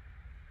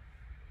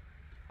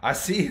 I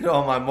see it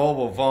on my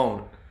mobile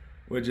phone,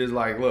 which is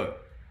like, look,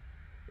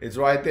 it's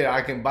right there.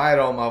 I can buy it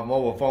on my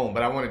mobile phone,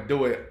 but I want to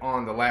do it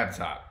on the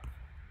laptop.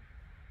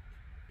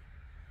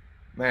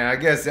 Man, I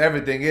guess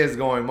everything is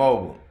going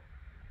mobile.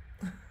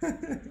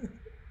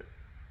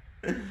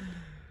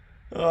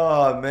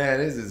 Oh, man,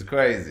 this is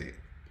crazy.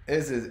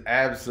 This is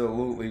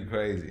absolutely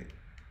crazy.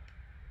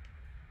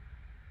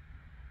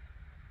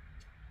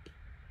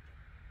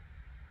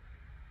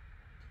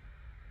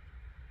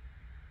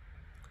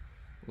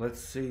 Let's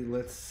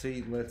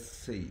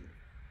see.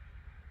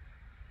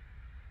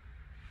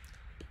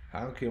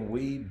 How can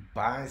we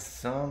buy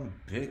some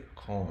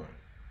Bitcoin?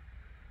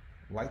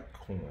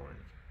 Litecoin.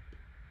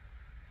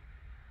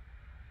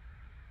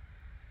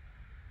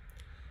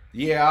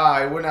 Yeah, all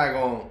right, we're not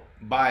going to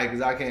buy it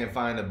because I can't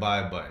find the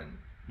buy button.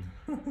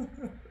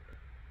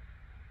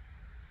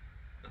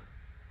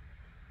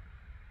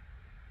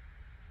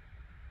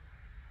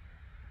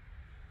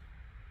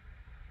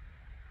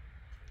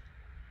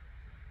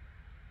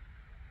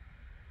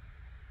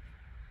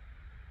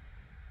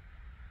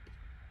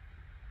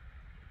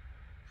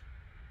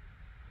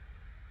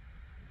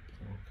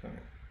 Okay.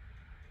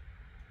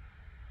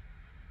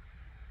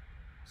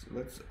 So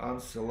let's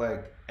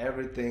unselect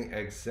everything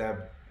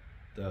except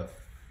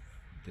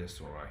this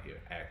one right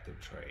here, active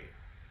trade.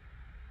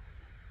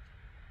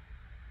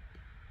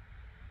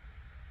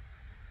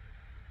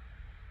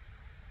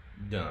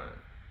 Done.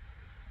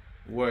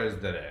 Where is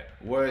that at?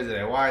 Where is it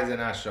at? Why is it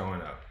not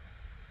showing up?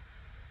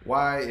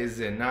 Why is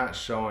it not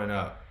showing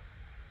up?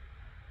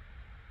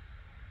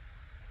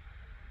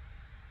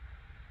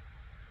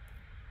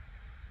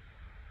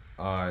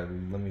 Alright,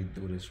 let me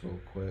do this real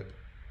quick.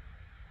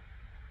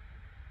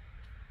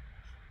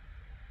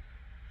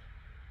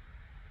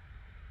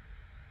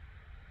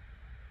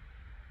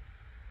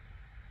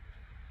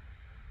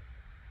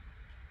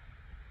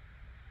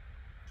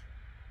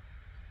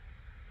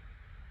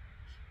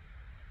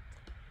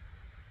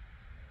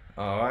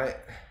 Alright.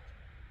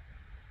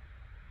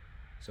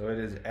 So it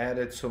is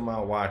added to my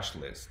watch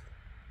list.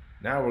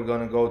 Now we're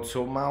going to go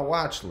to my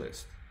watch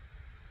list.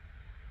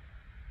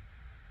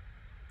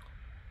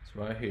 It's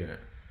right here.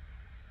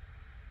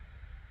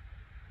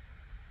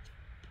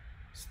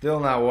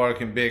 Still not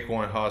working,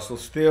 Bitcoin Hustle.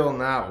 Still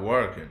not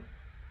working.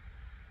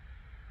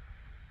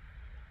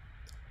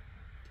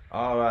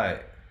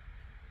 Alright.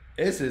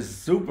 This is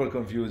super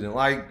confusing.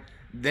 Like,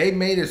 they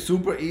made it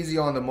super easy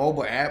on the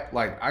mobile app.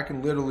 Like, I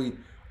can literally...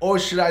 Or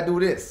should I do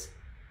this?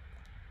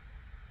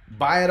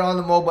 Buy it on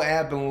the mobile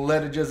app and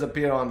let it just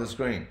appear on the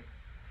screen.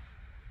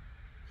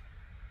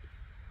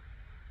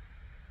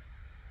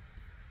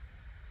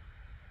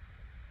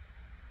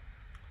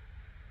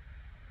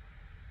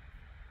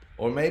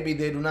 Or maybe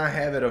they do not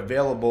have it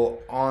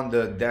available on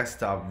the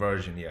desktop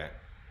version yet.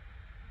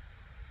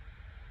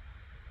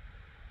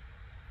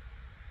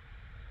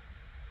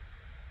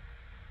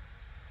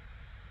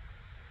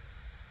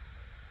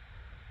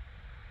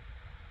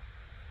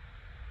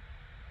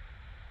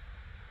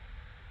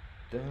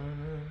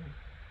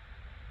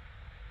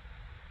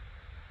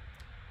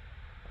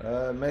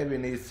 Maybe it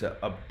needs to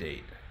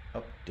update.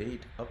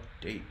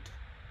 Update.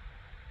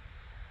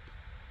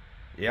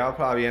 Yeah, I'll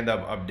probably end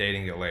up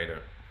updating it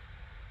later.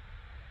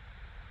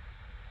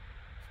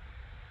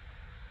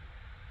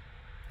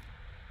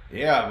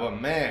 Yeah, but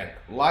man,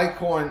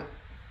 Litecoin,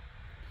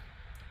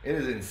 it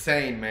is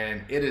insane,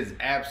 man. It is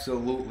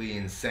absolutely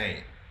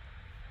insane.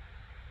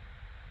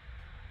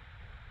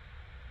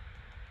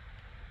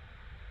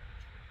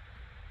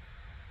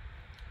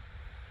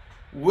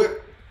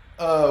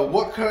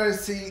 What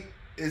currency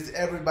is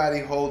everybody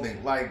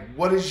holding? Like,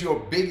 what is your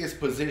biggest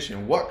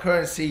position? What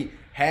currency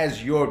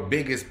has your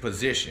biggest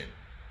position?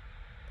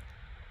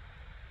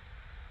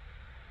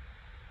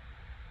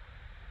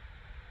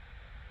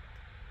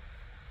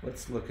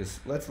 Let's look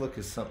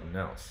at something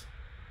else.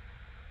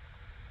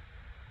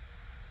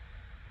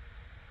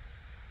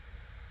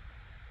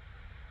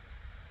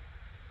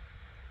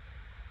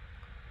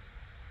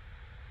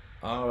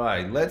 All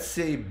right, let's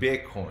see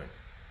Bitcoin.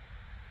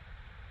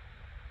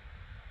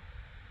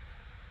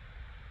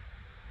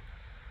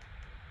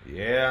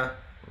 Yeah,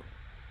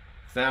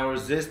 found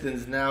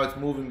resistance. Now it's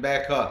moving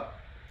back up.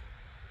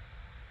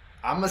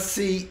 I'ma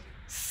see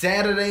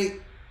Saturday.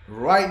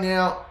 Right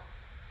now,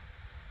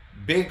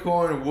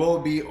 Bitcoin will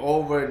be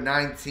over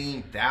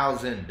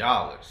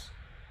 $19,000.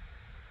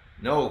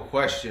 No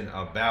question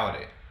about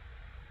it.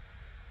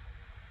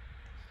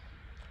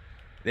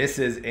 This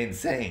is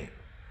insane.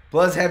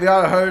 Plus, have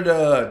y'all heard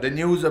the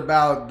news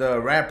about the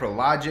rapper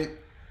Logic?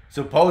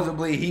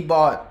 Supposedly he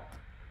bought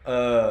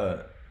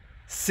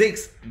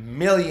 $6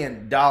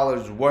 million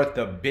worth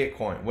of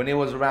Bitcoin when it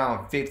was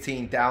around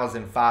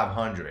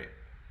 15,500.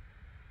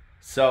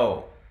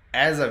 So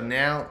as of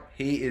now,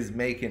 he is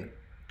making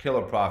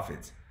killer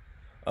profits.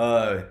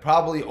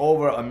 Probably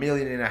over $1.5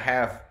 million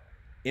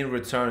in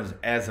returns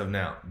as of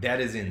now.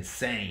 That is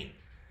insane.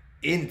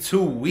 In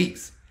 2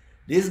 weeks,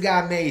 this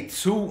guy made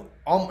he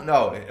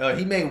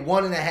made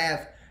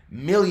 $1.5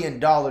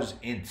 million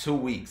in 2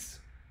 weeks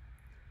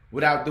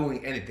without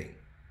doing anything.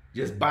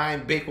 Just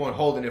buying Bitcoin,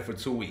 holding it for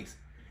 2 weeks.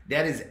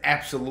 That is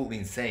absolutely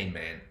insane,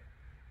 man.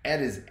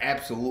 That is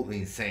absolutely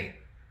insane.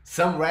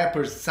 Some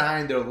rappers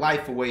signed their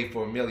life away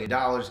for $1 million,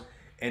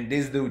 and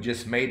this dude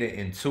just made it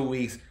in 2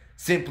 weeks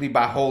simply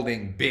by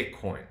holding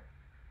Bitcoin.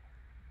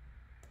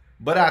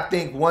 But I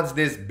think once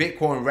this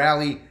Bitcoin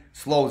rally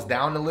slows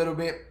down a little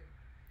bit,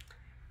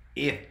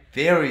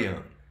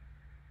 Ethereum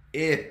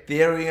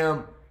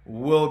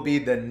will be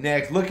the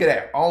next. Look at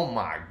that. Oh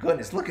my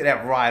goodness. Look at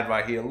that ride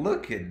right here.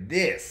 Look at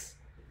this.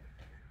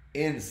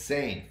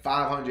 Insane.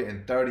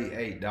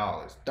 $538.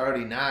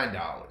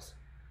 $39.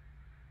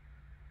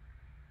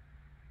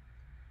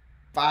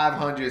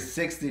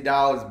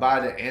 $560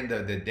 by the end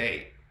of the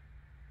day.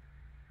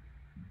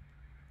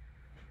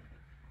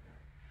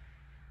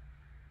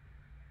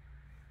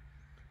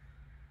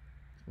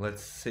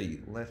 Let's see.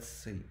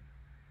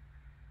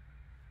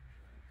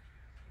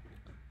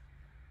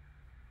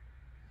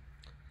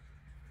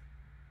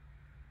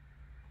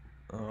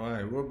 All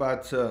right, we're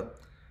about to.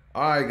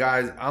 All right,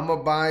 guys, I'm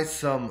gonna buy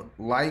some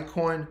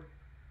Litecoin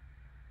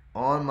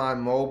on my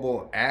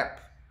mobile app,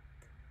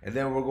 and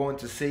then we're going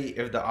to see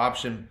if the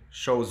option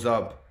shows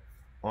up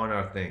on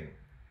our thing.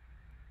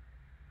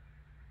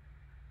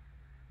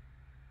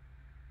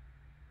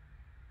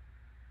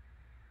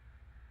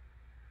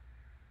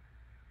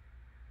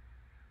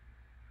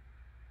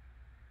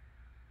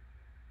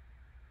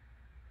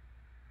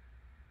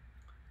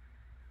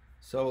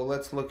 So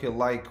let's look at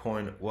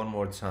Litecoin one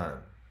more time.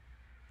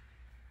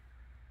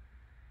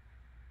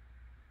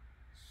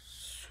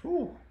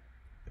 Whew.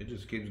 It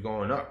just keeps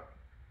going up.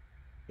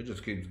 It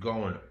just keeps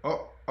going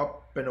up,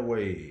 up and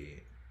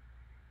away.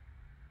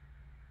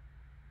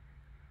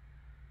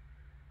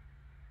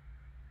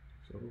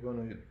 So we're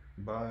gonna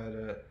buy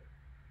that.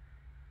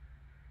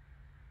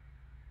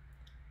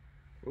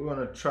 We're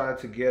gonna try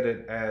to get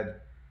it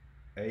at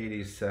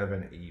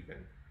 87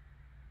 even.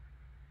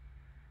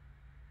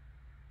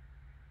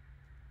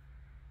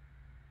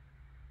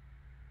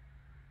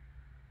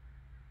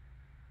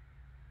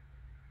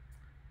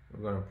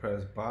 We're gonna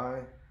press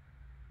buy.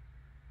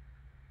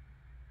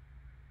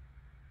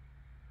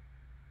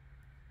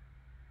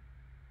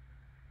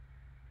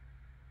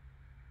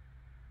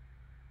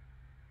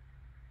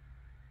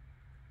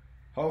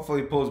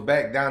 Hopefully it pulls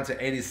back down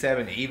to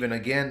 87 even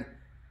again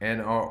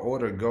and our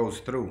order goes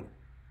through.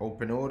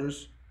 Open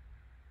orders.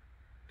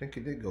 I think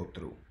it did go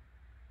through.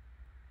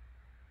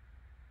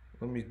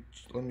 Let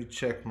me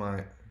check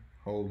my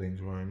holdings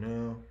right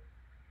now.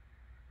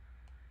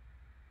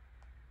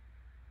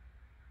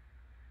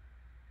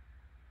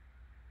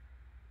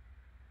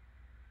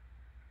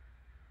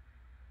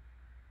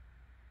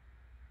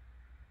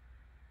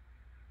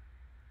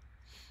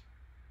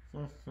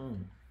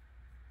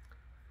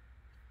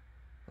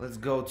 Let's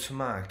go to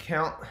my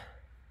account.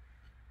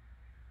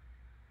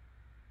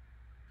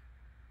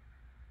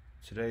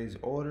 Today's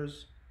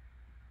orders.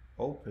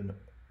 Open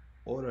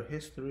order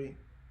history.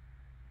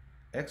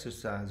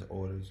 Exercise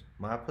orders.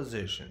 My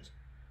positions.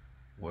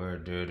 Where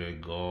did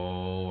it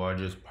go? I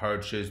just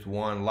purchased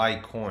one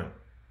Litecoin.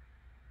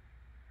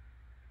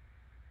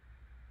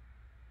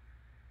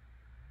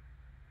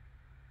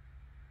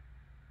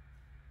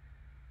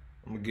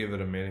 I'm gonna give it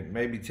a minute.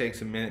 Maybe it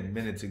takes a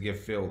minute to get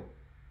filled.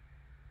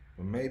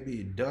 But maybe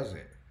it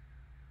doesn't.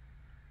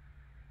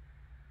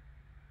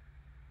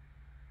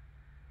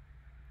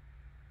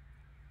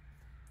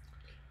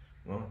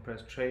 I'm gonna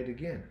press trade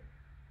again.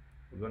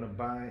 We're gonna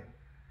buy.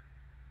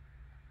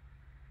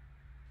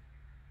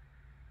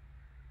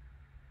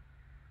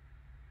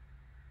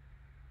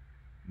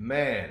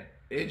 Man,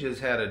 it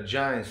just had a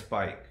giant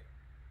spike.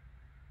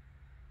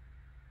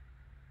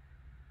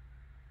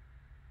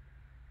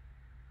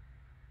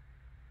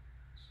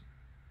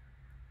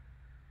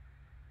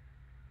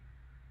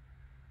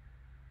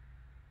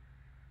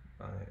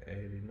 Buy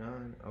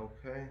 89,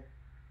 okay.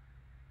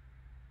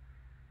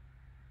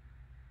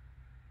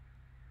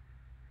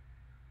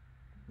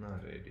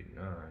 Not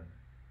 89.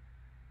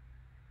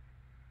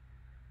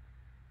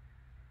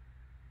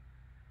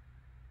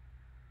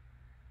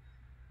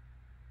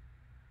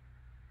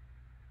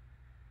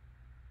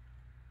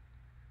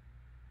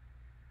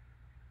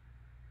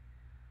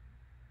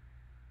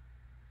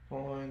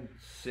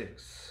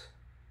 .6.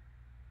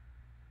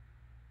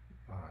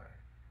 Buy.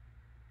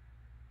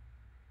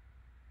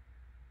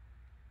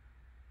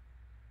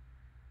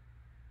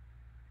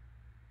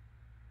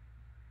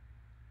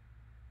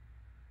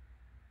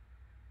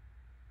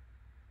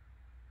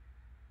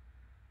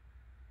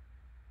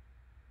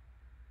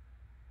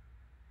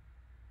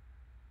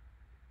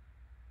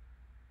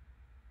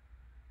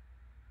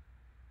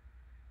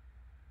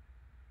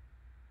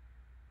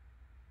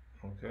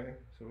 Okay,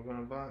 so we're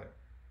gonna buy it.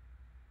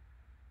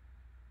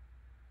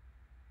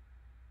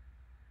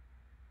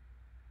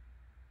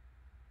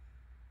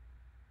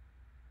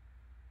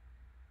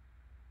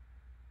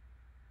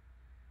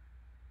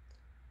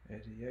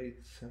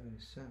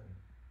 $88.77.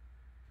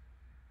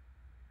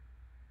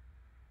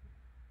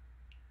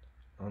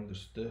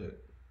 Understood.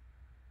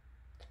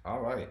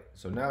 All right,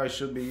 so now it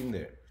should be in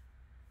there.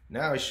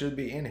 Now it should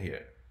be in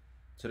here.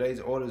 Today's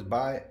orders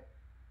buy,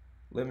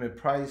 limit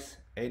price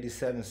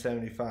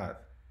 $87.75.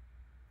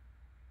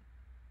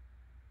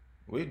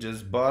 We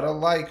just bought a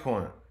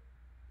Litecoin.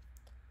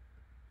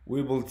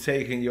 WeBull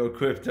taking your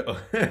crypto.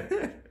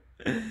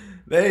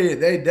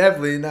 They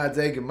definitely not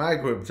taking my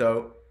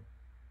crypto.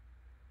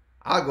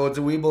 I'll go to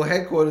WeBull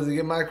headquarters and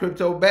get my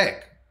crypto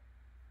back.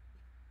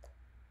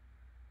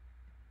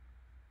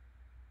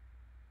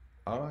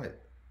 All right.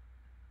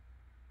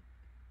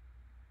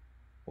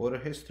 Order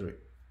history.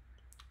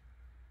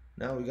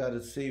 Now we got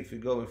to see if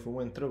it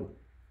went through.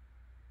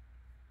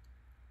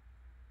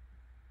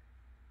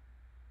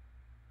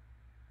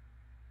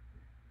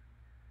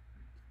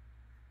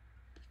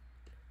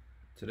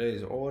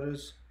 Today's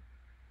orders.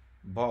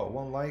 Bought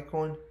one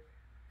Litecoin.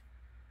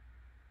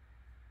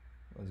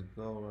 Let's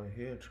go right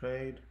here,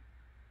 trade.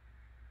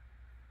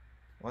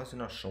 Why is it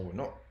not showing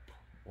up?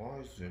 Why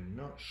is it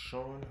not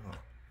showing up?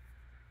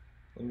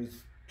 Let me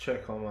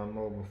check on my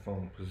mobile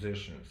phone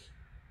positions.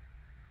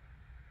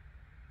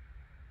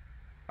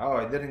 Oh,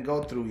 it didn't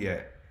go through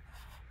yet.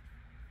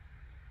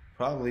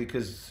 Probably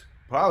because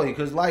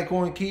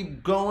Litecoin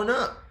keep going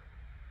up.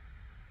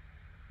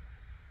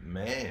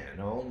 Man,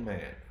 oh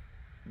man.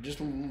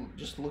 Just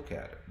look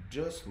at it.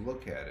 Just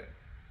look at it.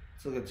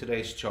 Let's look at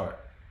today's chart.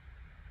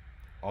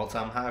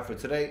 All-time high for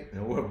today,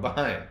 and we're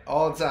buying.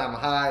 All-time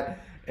high,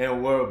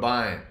 and we're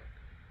buying.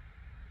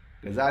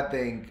 Because I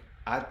think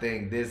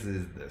this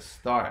is the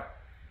start.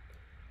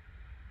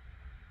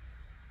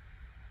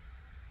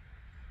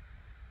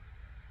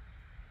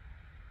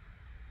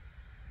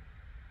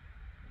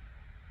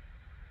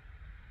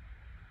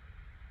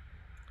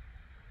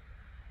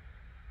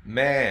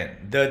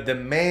 Man, the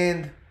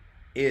demand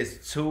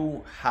is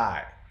too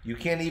high. You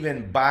can't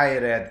even buy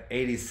it at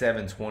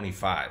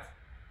 87.25.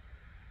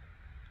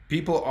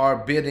 People are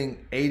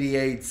bidding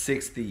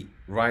 88.60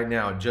 right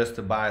now just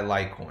to buy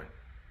Litecoin.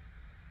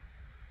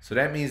 So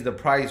that means the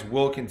price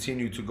will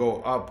continue to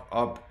go up,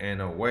 up,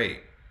 and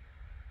away.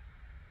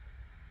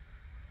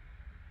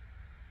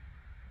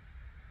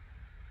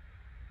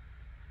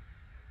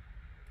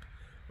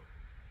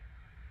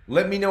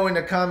 Let me know in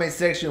the comment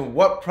section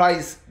what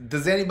price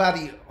does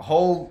anybody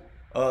hold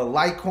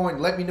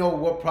Litecoin. Let me know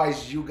what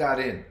price you got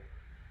in.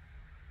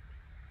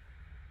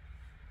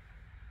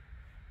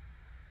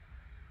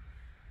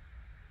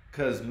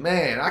 Cause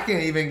man, I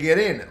can't even get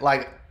in.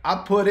 Like I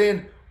put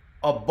in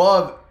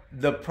above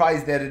the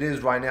price that it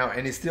is right now,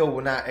 and it still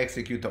will not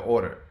execute the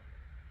order.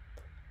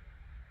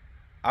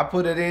 I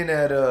put it in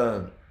at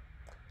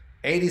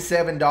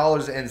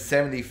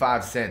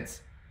 $87.75,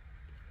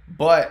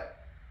 but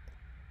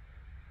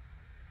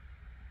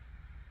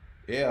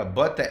yeah,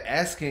 but the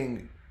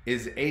asking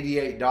is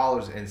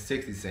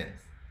 $88.60.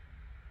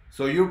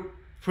 So you're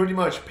pretty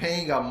much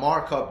paying a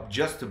markup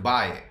just to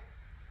buy it.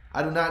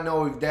 I do not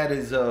know if that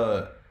is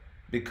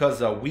because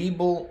of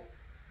WeBull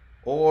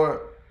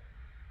or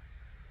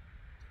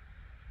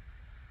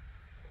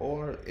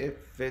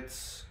if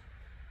it's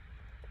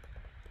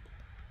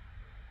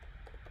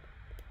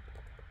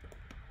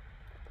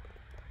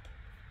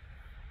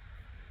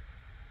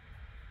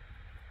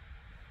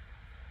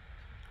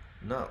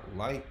not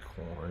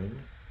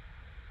Litecoin.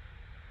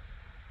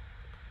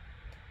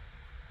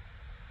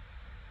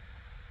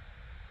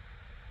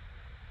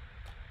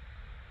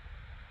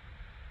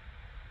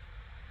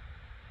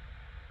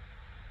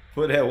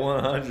 Put at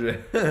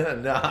 100.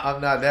 No, I'm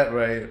not that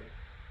brave.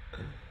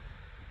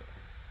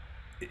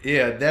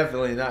 Yeah,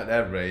 definitely not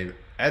that brave.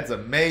 That's a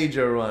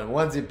major run.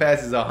 Once it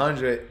passes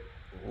 100,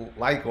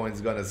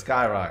 Litecoin's gonna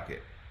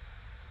skyrocket.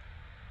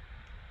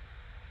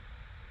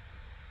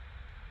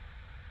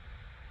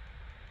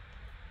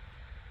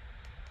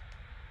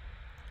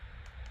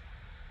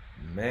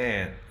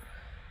 Man.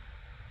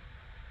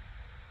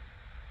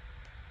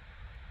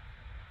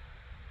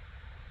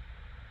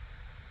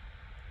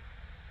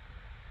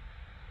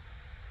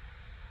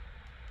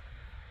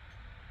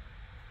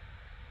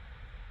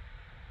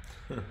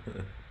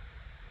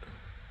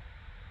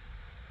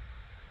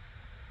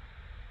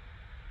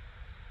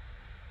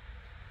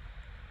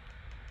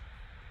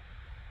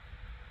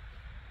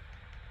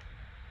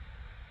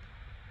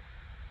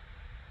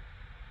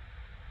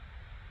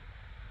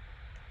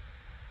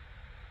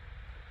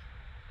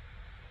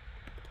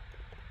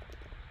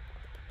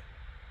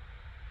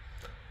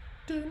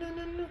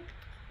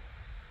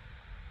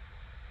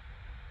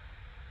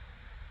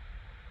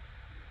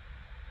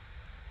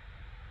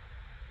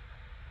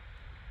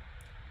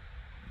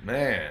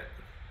 Man.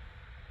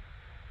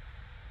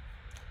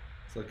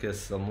 Let's look at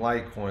some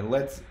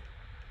Litecoin.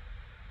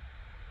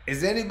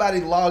 Is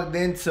anybody logged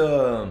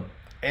into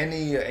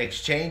any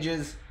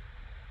exchanges?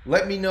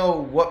 Let me know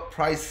what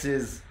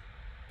prices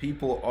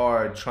People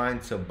are trying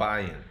to buy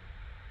in.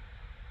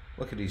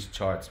 Look at these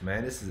charts,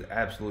 man. This is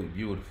absolutely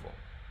beautiful.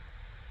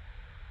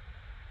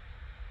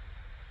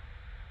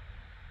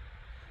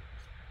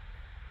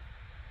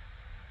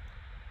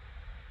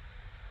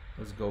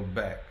 Let's go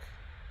back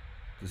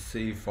to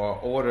see if our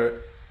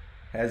order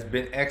has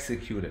been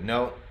executed.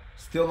 No,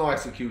 still no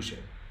execution.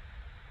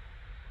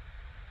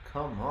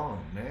 Come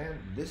on, man.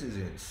 This is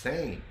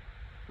insane.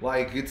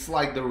 Like, it's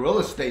like the real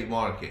estate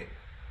market.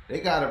 They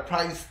got a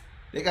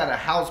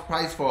house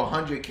price for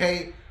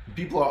 100K.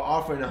 People are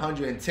offering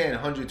 110,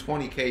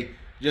 120K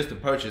just to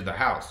purchase the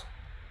house.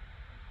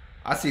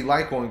 I see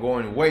Litecoin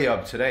going way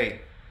up today.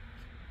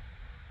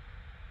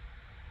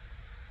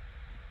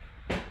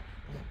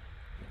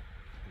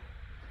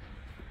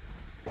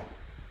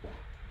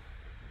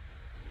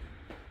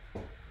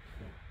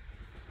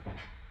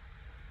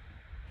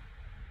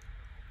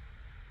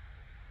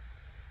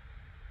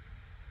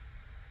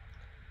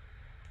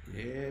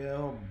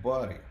 Yeah,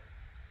 buddy.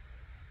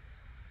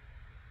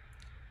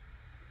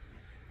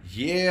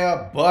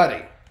 Yeah,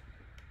 buddy.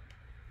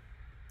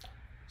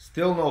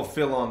 Still no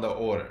fill on the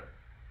order.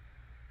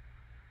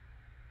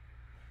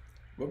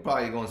 We're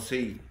probably going to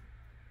see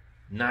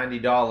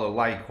 $90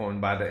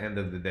 Litecoin by the end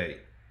of the day.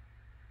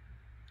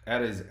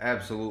 That is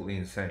absolutely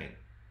insane.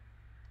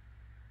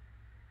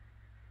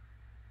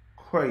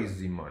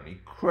 Crazy money.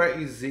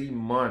 Crazy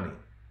money.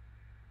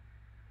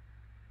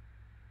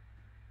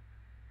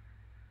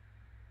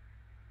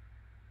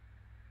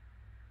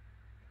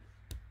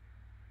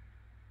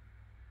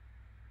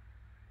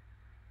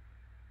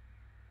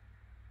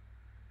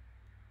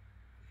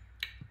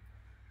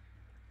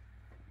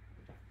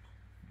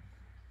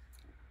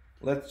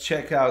 Let's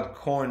check out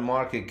Coin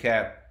Market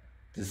Cap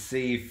to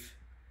see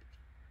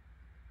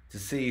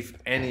if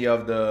any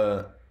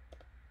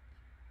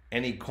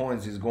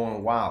coins is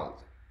going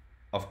wild.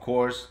 Of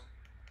course,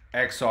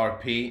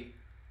 XRP,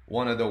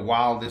 one of the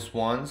wildest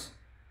ones.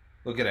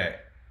 Look at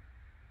that.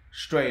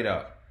 Straight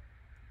up.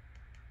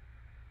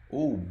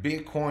 Ooh,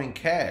 BitCoin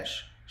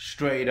Cash.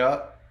 Straight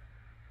up.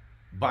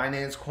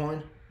 Binance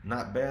Coin,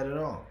 not bad at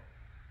all.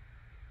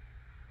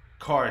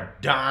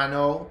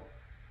 Cardano.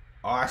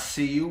 Oh, I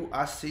see you.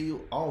 I see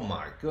you. Oh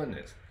my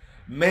goodness.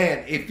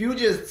 Man, if you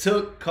just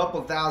took a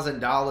couple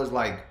 $1,000s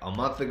like a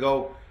month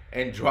ago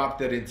and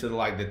dropped it into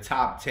like the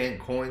top 10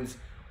 coins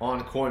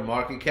on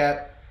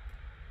CoinMarketCap,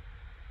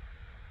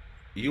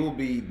 you'll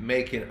be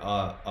making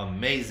an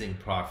amazing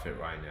profit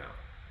right now.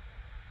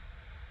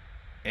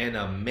 An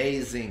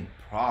amazing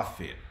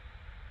profit.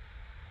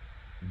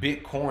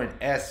 Bitcoin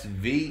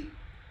SV,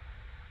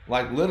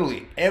 like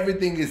literally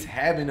everything is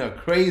having a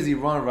crazy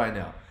run right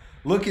now.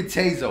 Look at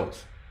Tezos.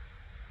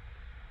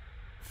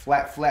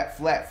 Flat, flat,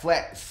 flat,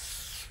 flat,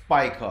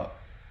 spike up.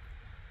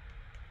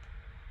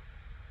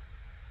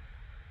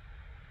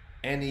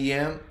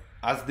 NEM,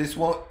 as this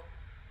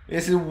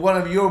is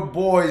one of your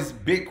boys,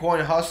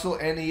 Bitcoin Hustle,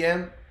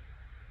 NEM.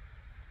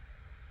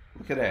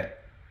 Look at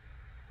that.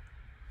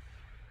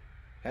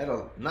 Had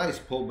a nice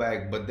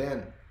pullback, but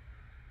then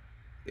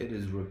it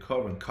is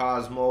recovering.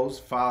 Cosmos,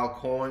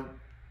 Filecoin,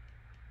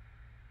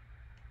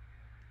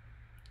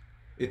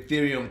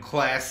 Ethereum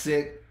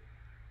Classic,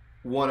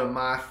 one of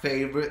my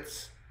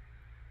favorites.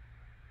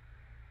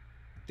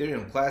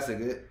 Ethereum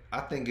Classic, I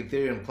think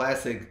Ethereum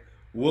Classic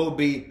will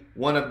be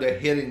one of the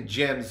hidden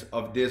gems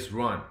of this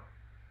run.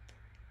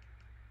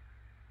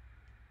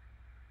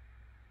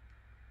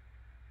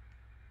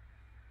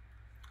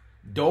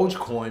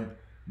 Dogecoin.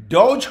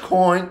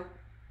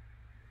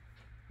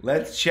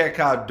 Let's check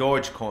out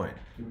Dogecoin.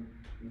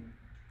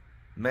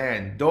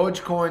 Man,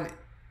 Dogecoin,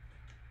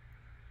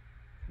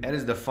 that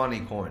is the funny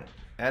coin.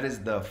 That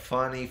is the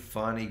funny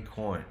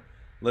coin.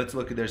 Let's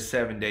look at their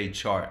 7-day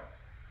chart.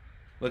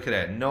 Look at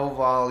that. No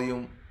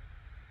volume.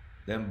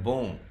 Then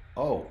boom.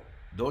 Oh,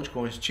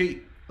 Dogecoin's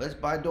cheap. Let's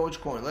buy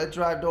Dogecoin. Let's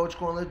drive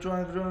Dogecoin. Let's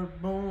drive.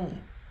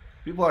 Boom.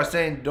 People are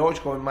saying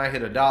Dogecoin might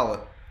hit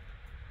 $1.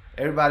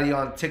 Everybody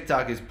on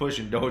TikTok is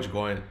pushing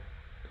Dogecoin.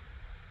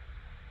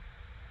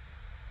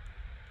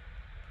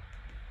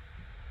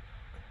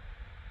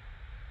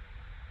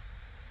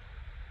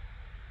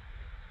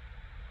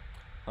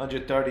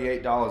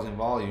 $138 in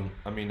volume.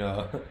 I mean,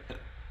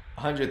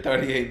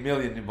 138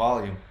 million in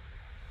volume.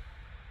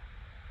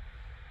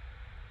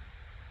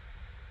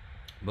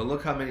 But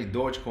look how many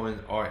Dogecoins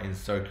are in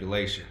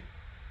circulation.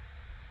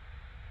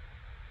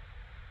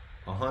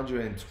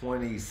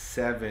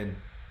 127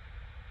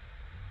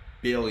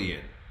 billion.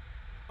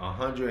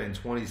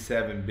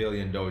 127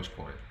 billion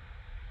Dogecoin.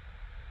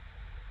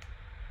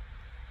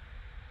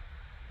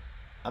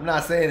 I'm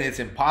not saying it's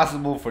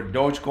impossible for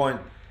Dogecoin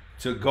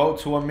to go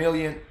to $1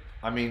 million.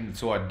 I mean,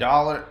 to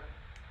 $1.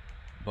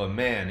 But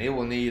man, it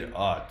will need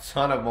a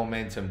ton of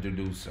momentum to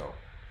do so.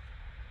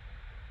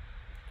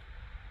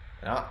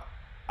 Now,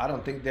 I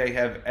don't think they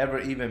have ever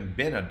even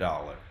been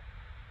 $1.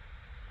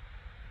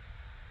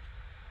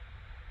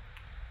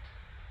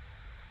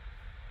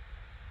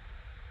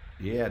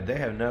 Yeah, they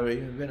have never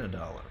even been $1.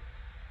 I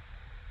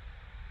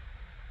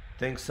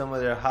think some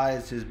of their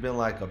highest has been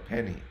like a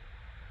penny.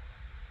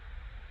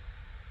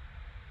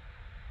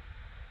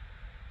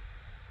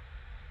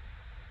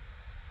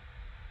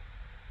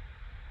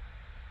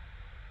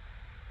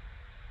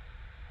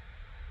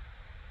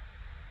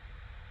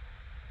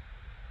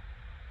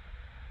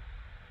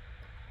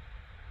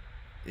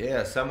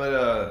 Yeah, some of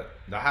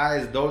the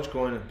highest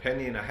Dogecoin, a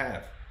penny and a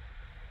half.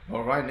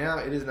 But right now,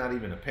 it is not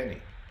even a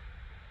penny.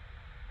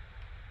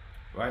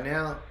 Right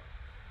now,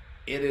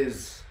 it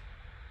is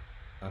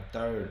a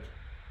third.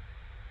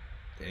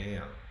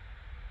 Damn.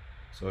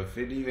 So if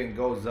it even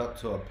goes up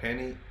to a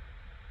penny,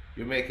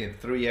 you're making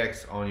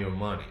 3x on your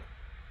money.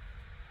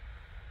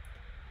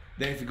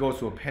 Then if it goes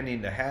to a penny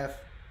and a half,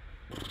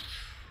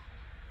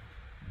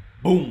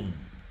 boom,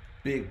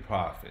 big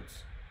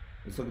profits.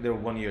 Let's look at their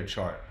 1 year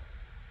chart.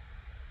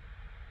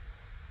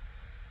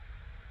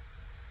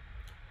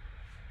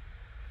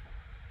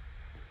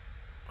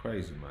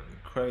 Crazy money,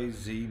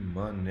 crazy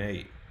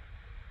money.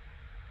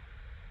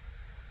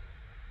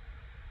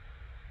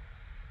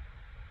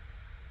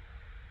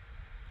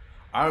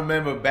 I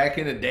remember back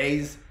in the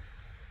days,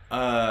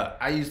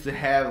 I used to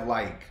have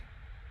like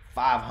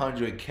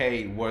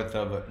 500K worth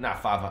of,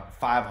 not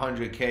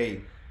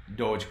 500K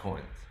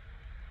Dogecoins.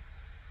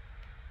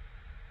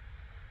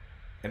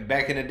 And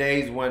back in the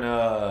days when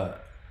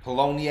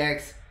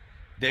Poloniacs,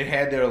 they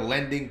had their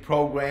lending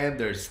program,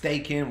 their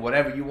staking,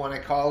 whatever you want to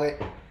call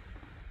it.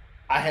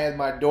 I had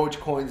my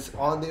Dogecoins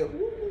on there.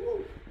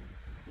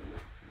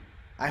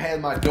 I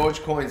had my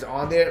Dogecoins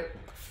on there,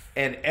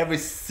 and every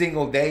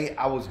single day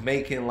I was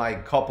making like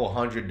a couple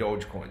hundred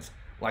Dogecoins,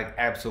 like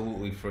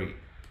absolutely free.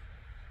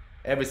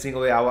 Every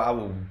single day I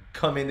would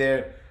come in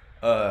there,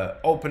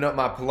 open up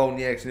my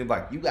Poloniacs, and they're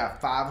like, "You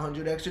got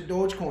 500 extra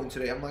Dogecoins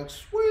today." I'm like,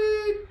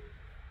 "Sweet."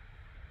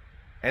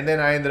 And then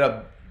I ended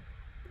up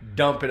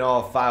dumping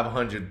all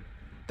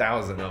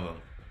 500,000 of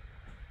them.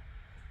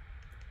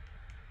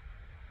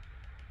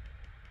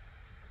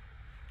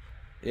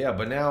 Yeah,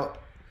 but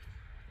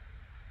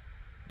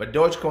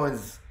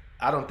Dogecoins,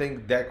 I don't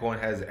think that coin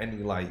has any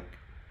like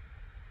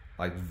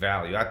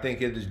value. I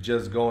think it is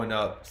just going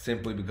up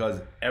simply because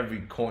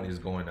every coin is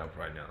going up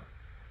right now.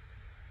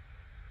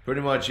 Pretty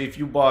much, if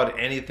you bought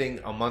anything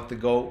a month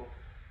ago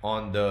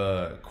on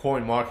the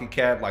coin market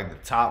cap, like the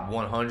top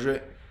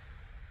 100,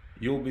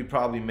 you'll be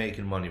probably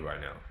making money right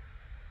now.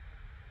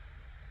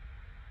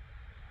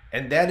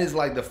 And that is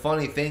like the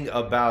funny thing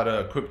about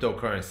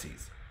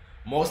cryptocurrencies.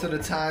 Most of the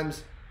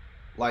times,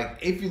 like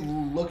if you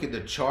look at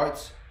the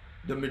charts,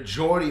 the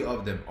majority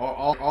of them,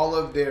 all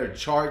of their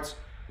charts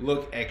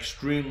look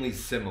extremely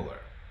similar.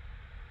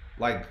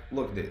 Like,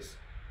 look at this.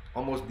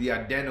 Almost the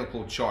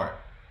identical chart.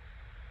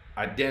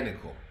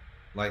 Identical.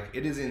 Like,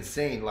 it is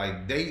insane.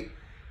 Like,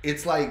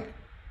 it's like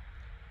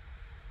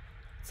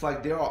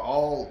they are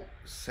all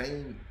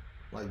same,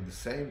 like the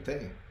same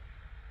thing.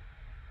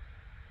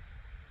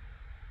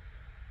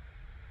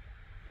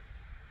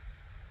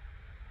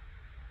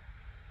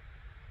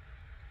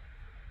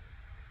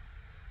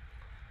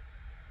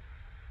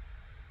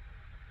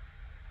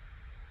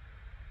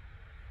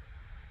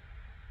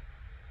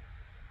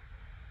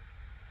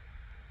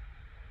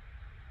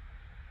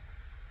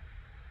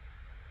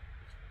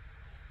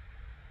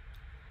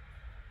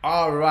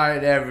 All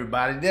right,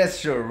 everybody, that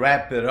should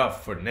wrap it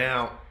up for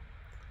now.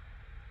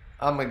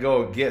 I'm gonna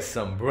go get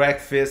some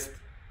breakfast.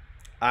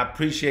 I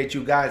appreciate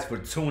you guys for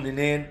tuning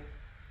in,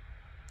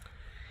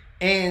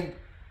 and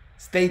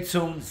stay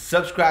tuned.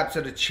 Subscribe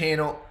to the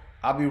channel.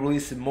 I'll be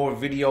releasing more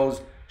videos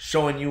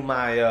showing you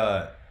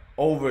my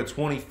over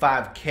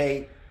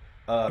 25K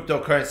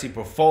cryptocurrency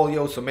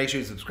portfolio, so make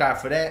sure you subscribe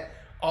for that.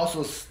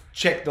 Also,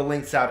 check the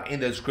links out in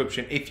the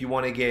description if you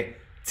want to get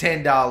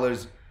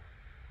 $10.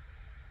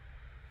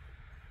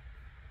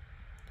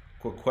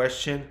 Quick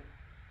question.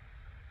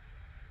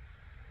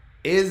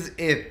 Is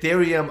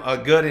Ethereum a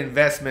good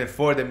investment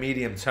for the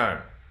medium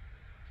term?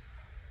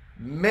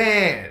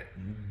 Man,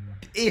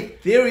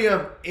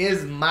 Ethereum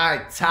is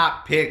my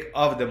top pick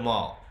of them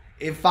all.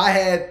 If I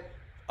had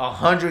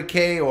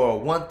 $100K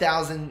or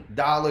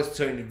 $1,000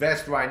 to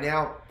invest right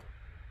now,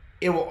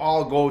 it will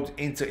all go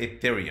into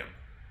Ethereum.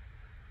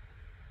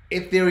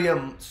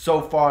 Ethereum,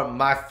 so far,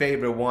 my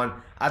favorite one.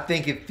 I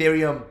think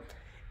Ethereum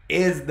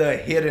is the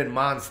hidden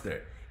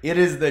monster. It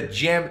is the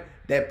gem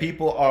that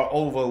people are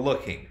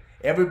overlooking.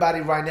 Everybody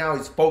right now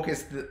is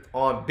focused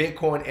on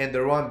Bitcoin and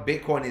the run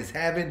Bitcoin is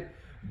having.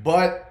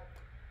 But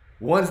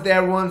once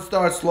that run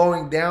starts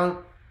slowing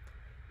down,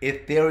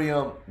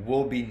 Ethereum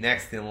will be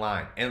next in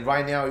line. And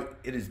right now,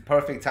 it is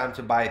perfect time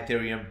to buy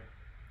Ethereum,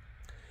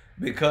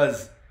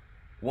 because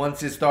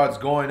once it starts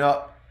going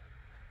up,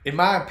 in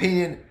my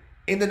opinion,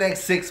 in the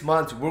next 6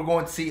 months, we're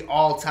going to see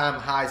all-time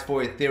highs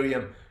for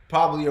Ethereum,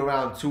 probably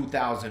around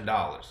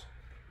 $2,000.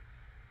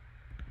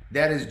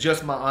 That is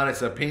just my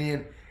honest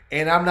opinion.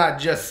 And I'm not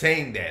just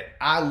saying that.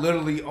 I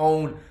literally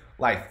own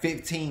like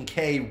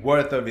 15K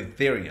worth of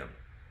Ethereum.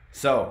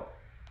 So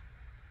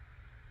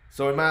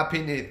in my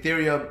opinion,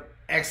 Ethereum,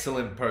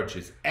 excellent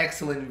purchase,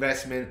 excellent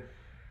investment.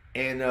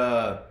 And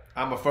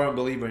I'm a firm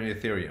believer in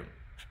Ethereum.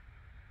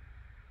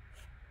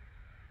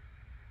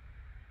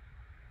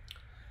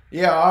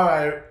 Yeah, all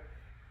right.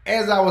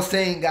 As I was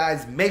saying,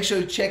 guys, make sure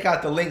you check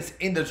out the links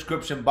in the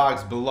description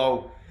box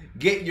below.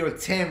 Get your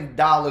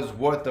 $10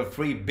 worth of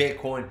free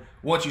Bitcoin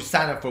once you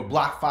sign up for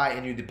BlockFi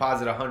and you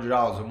deposit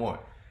 $100 or more.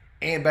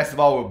 And best of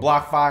all, with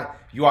BlockFi,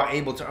 you are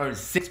able to earn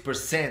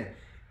 6%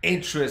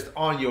 interest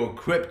on your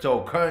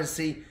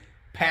cryptocurrency.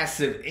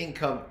 Passive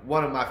income,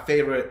 one of my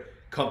favorite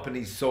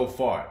companies so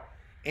far.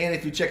 And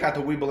if you check out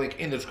the WeBull link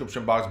in the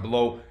description box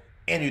below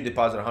and you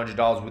deposit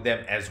 $100 with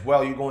them as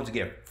well, you're going to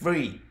get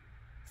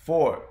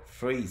 4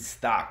 free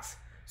stocks.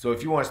 So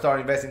if you want to start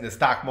investing in the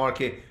stock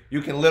market,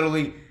 you can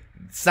literally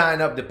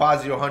sign up,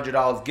 deposit your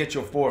 $100, get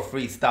your 4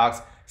 free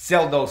stocks,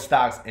 sell those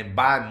stocks, and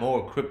buy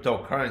more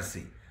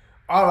cryptocurrency.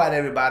 All right,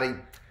 everybody,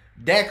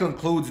 that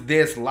concludes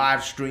this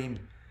live stream.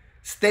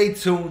 Stay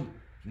tuned.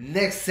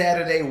 Next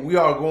Saturday, we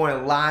are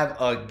going live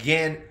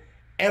again.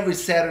 Every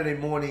Saturday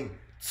morning,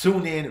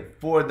 tune in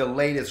for the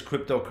latest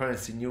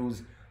cryptocurrency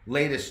news,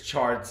 latest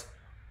charts,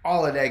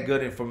 all of that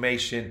good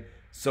information.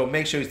 So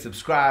make sure you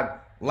subscribe,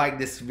 like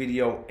this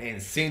video,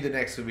 and see you in the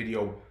next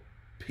video.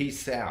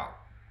 Peace out.